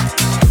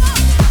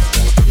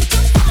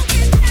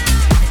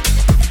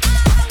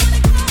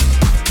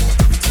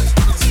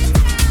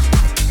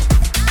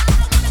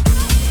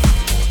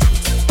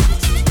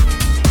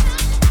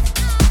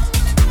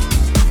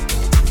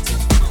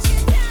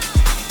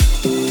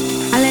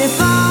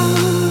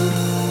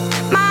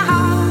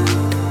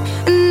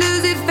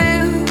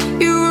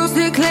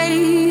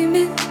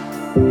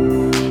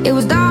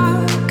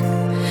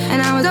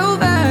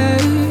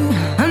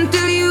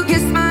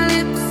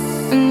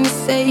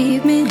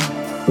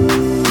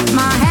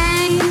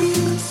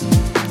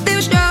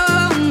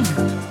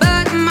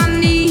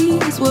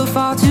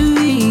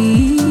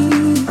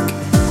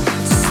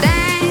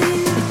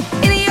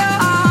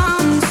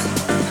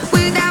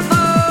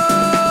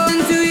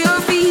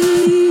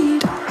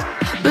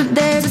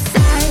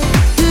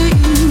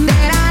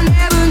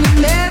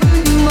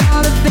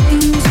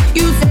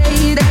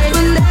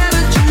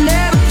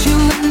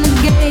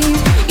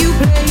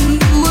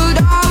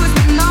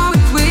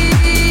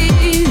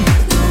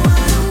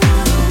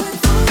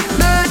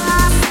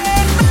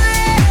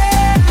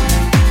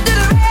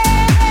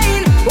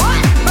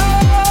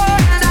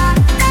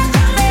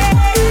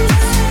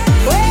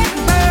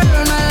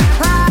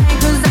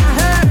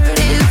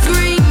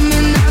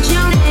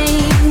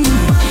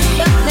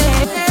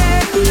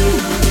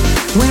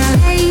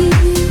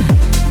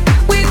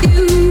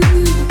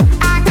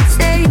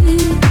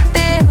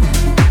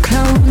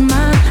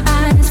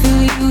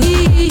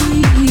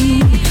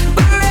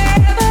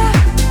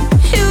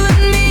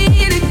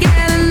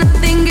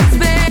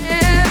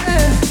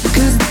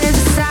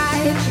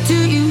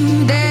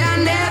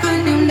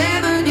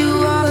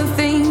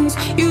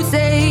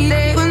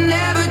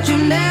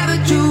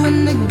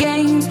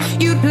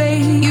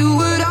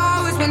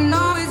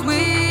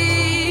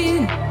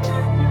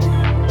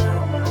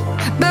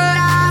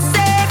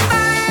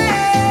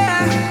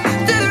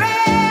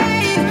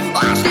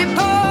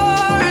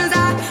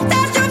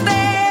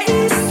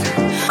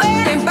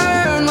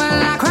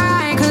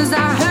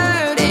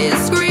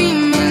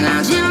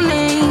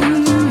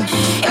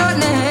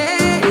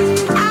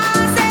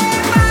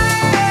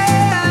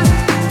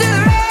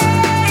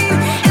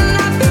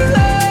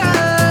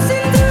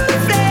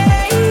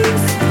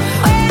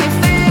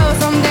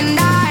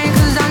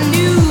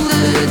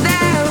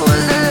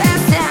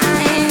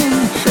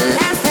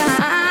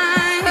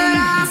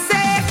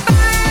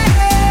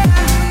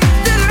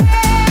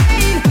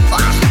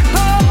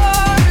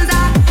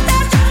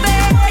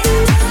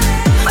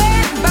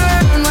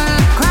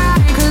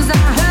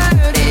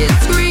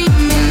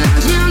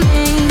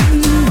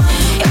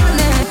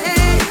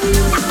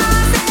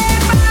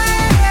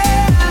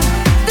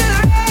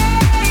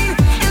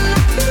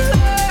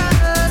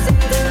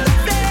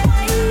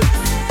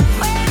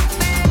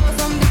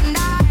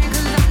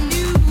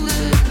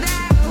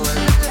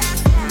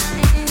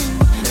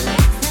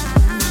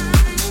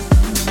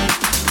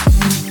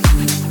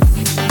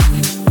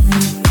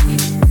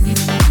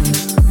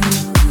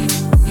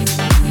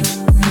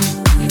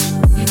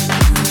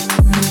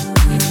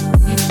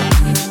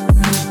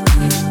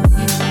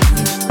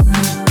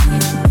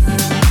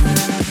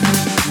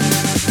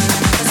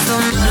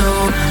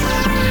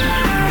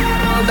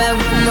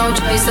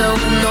chaser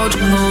with no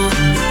trouble.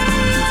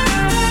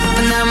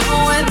 And I'm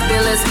always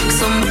feel let's make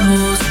some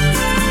moves.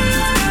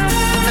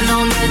 And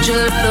on that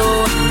gelato,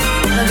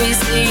 wanna be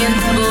seeing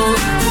double.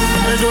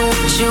 Gotta do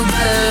what you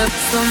gotta.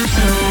 Some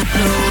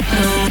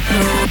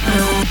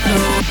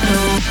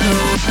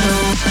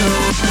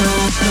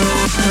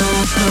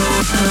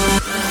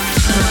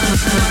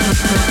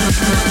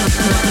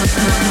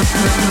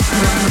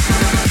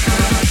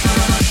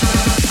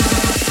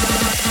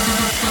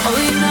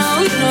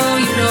oh,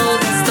 you know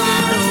that's the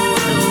motto.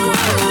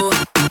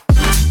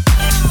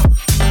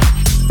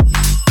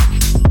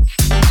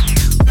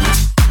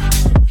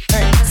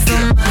 That's the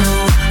motto.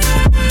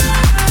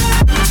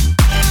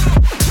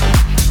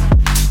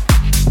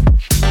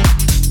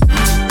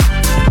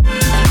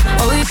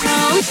 Oh, you know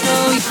that's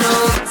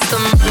the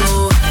motto.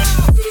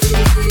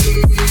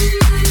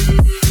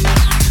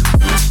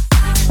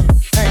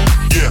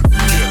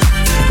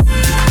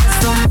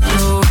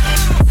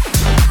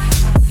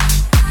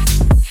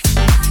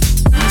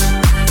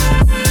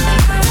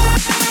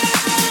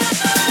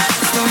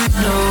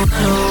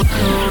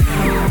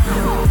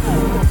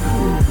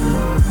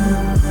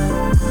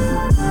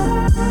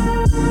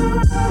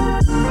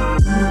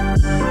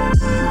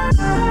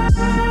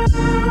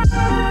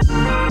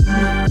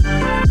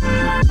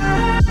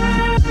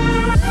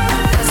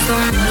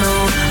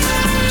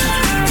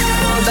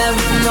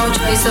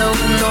 So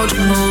no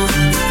trouble.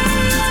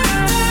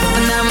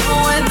 And I'm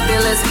always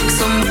feel let's make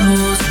some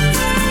moves.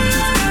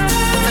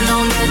 And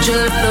on that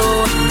gelato,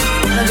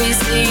 wanna be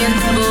seeing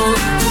double.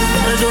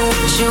 Gotta do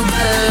what you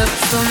gotta.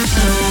 Some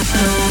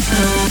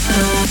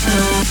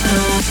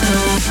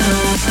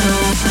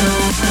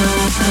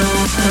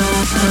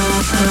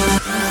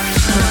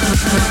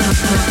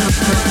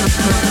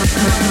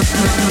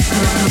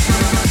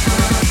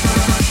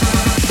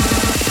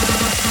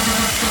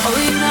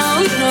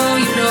oh,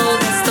 you know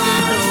that's the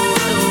motto.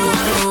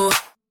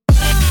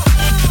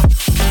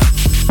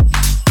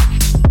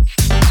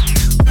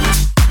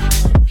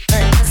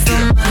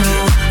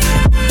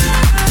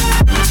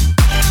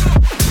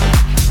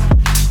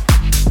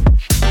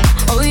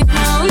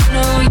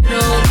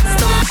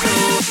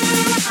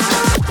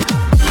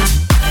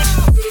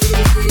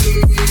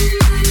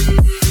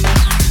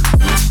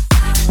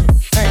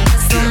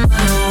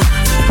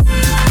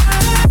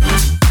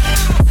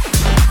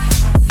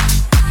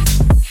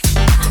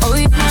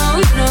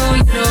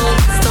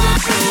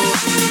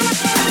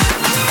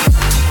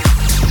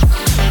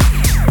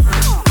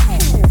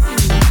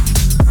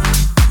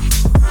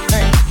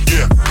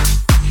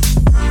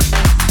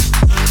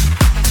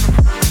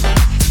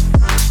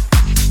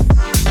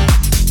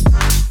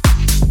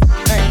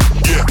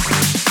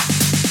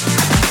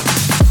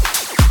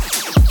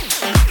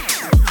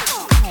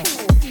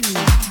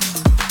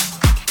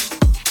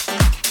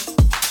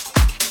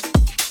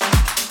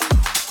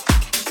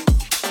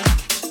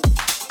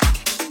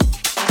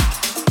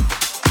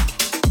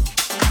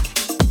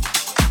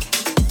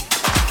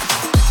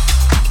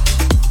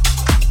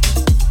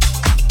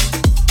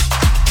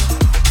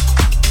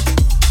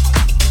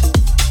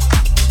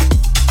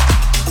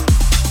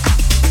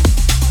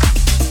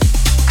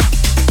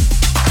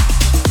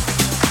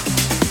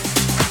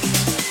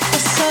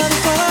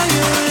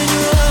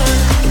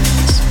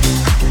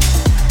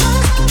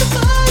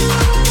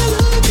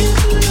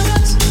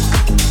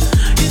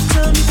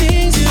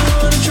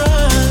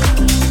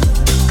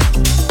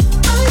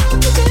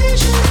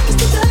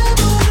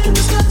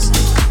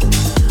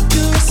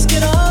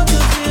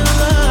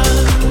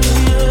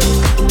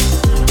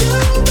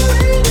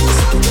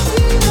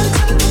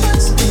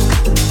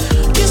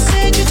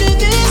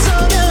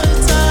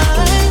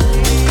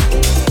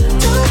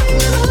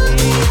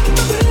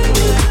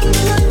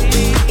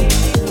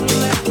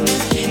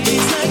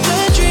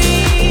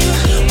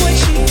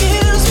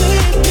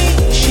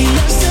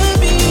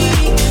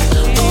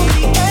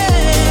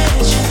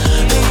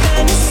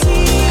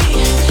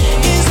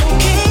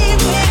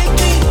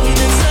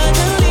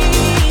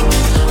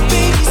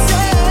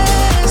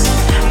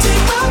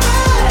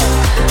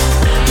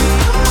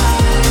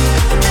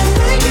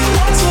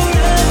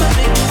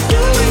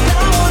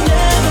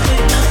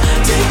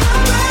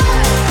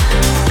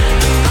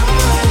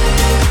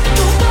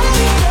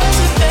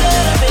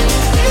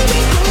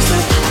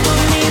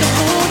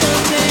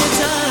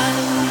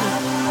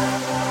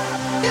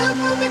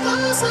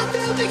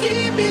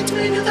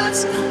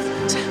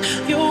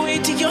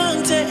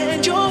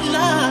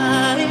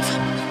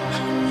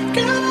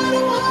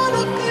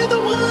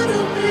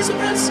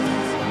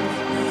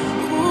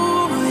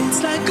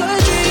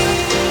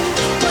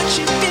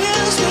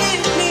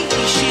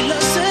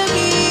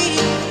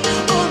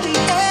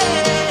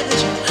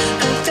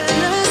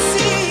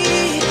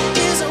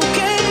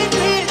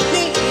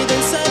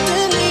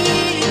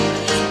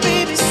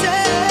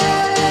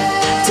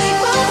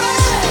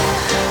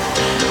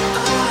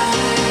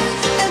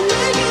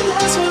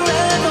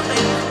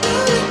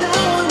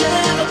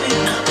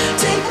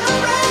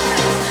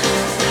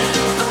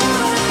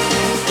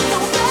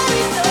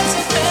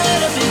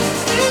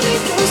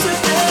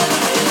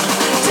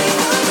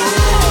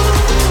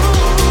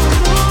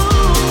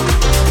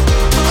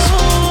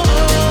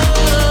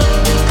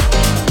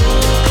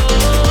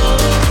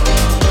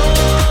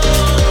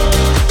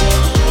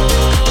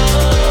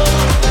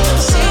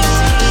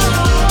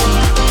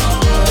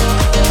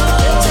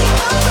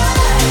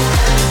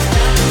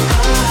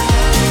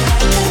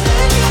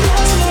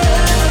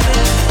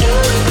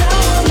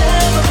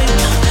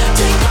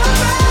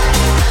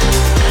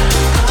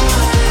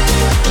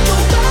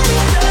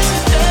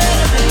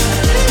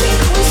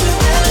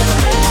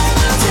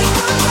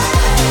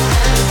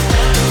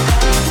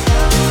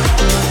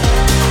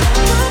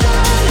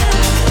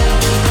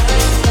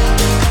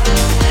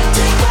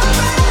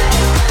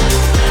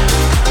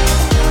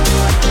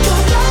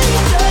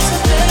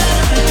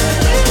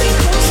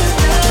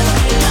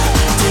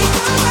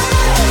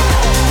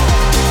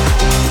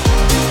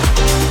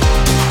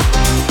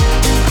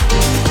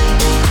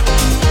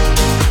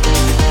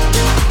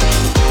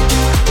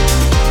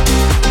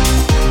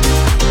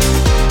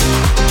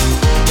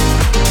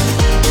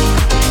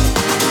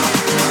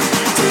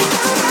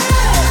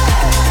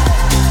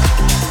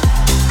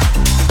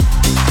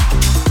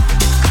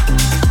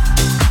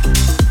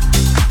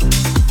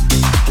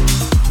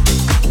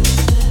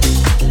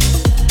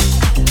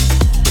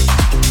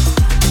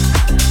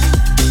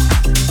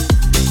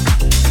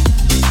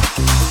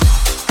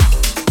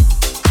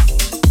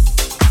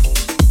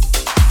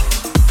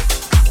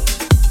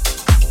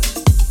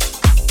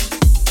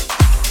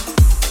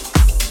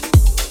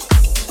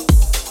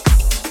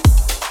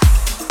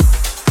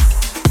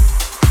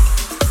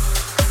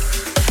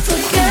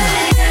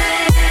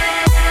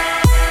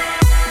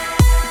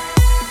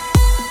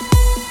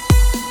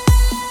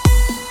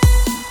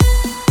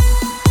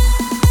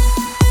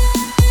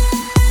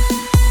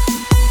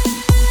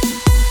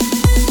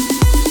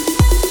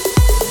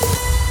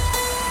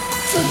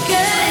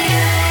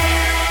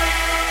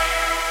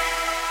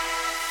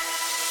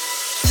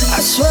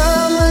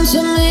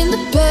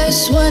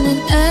 when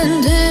it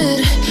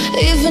ended.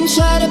 Even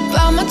tried to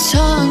bite my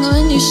tongue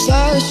when you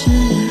started.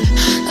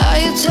 Now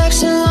you're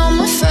texting all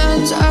my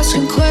friends,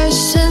 asking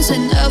questions. They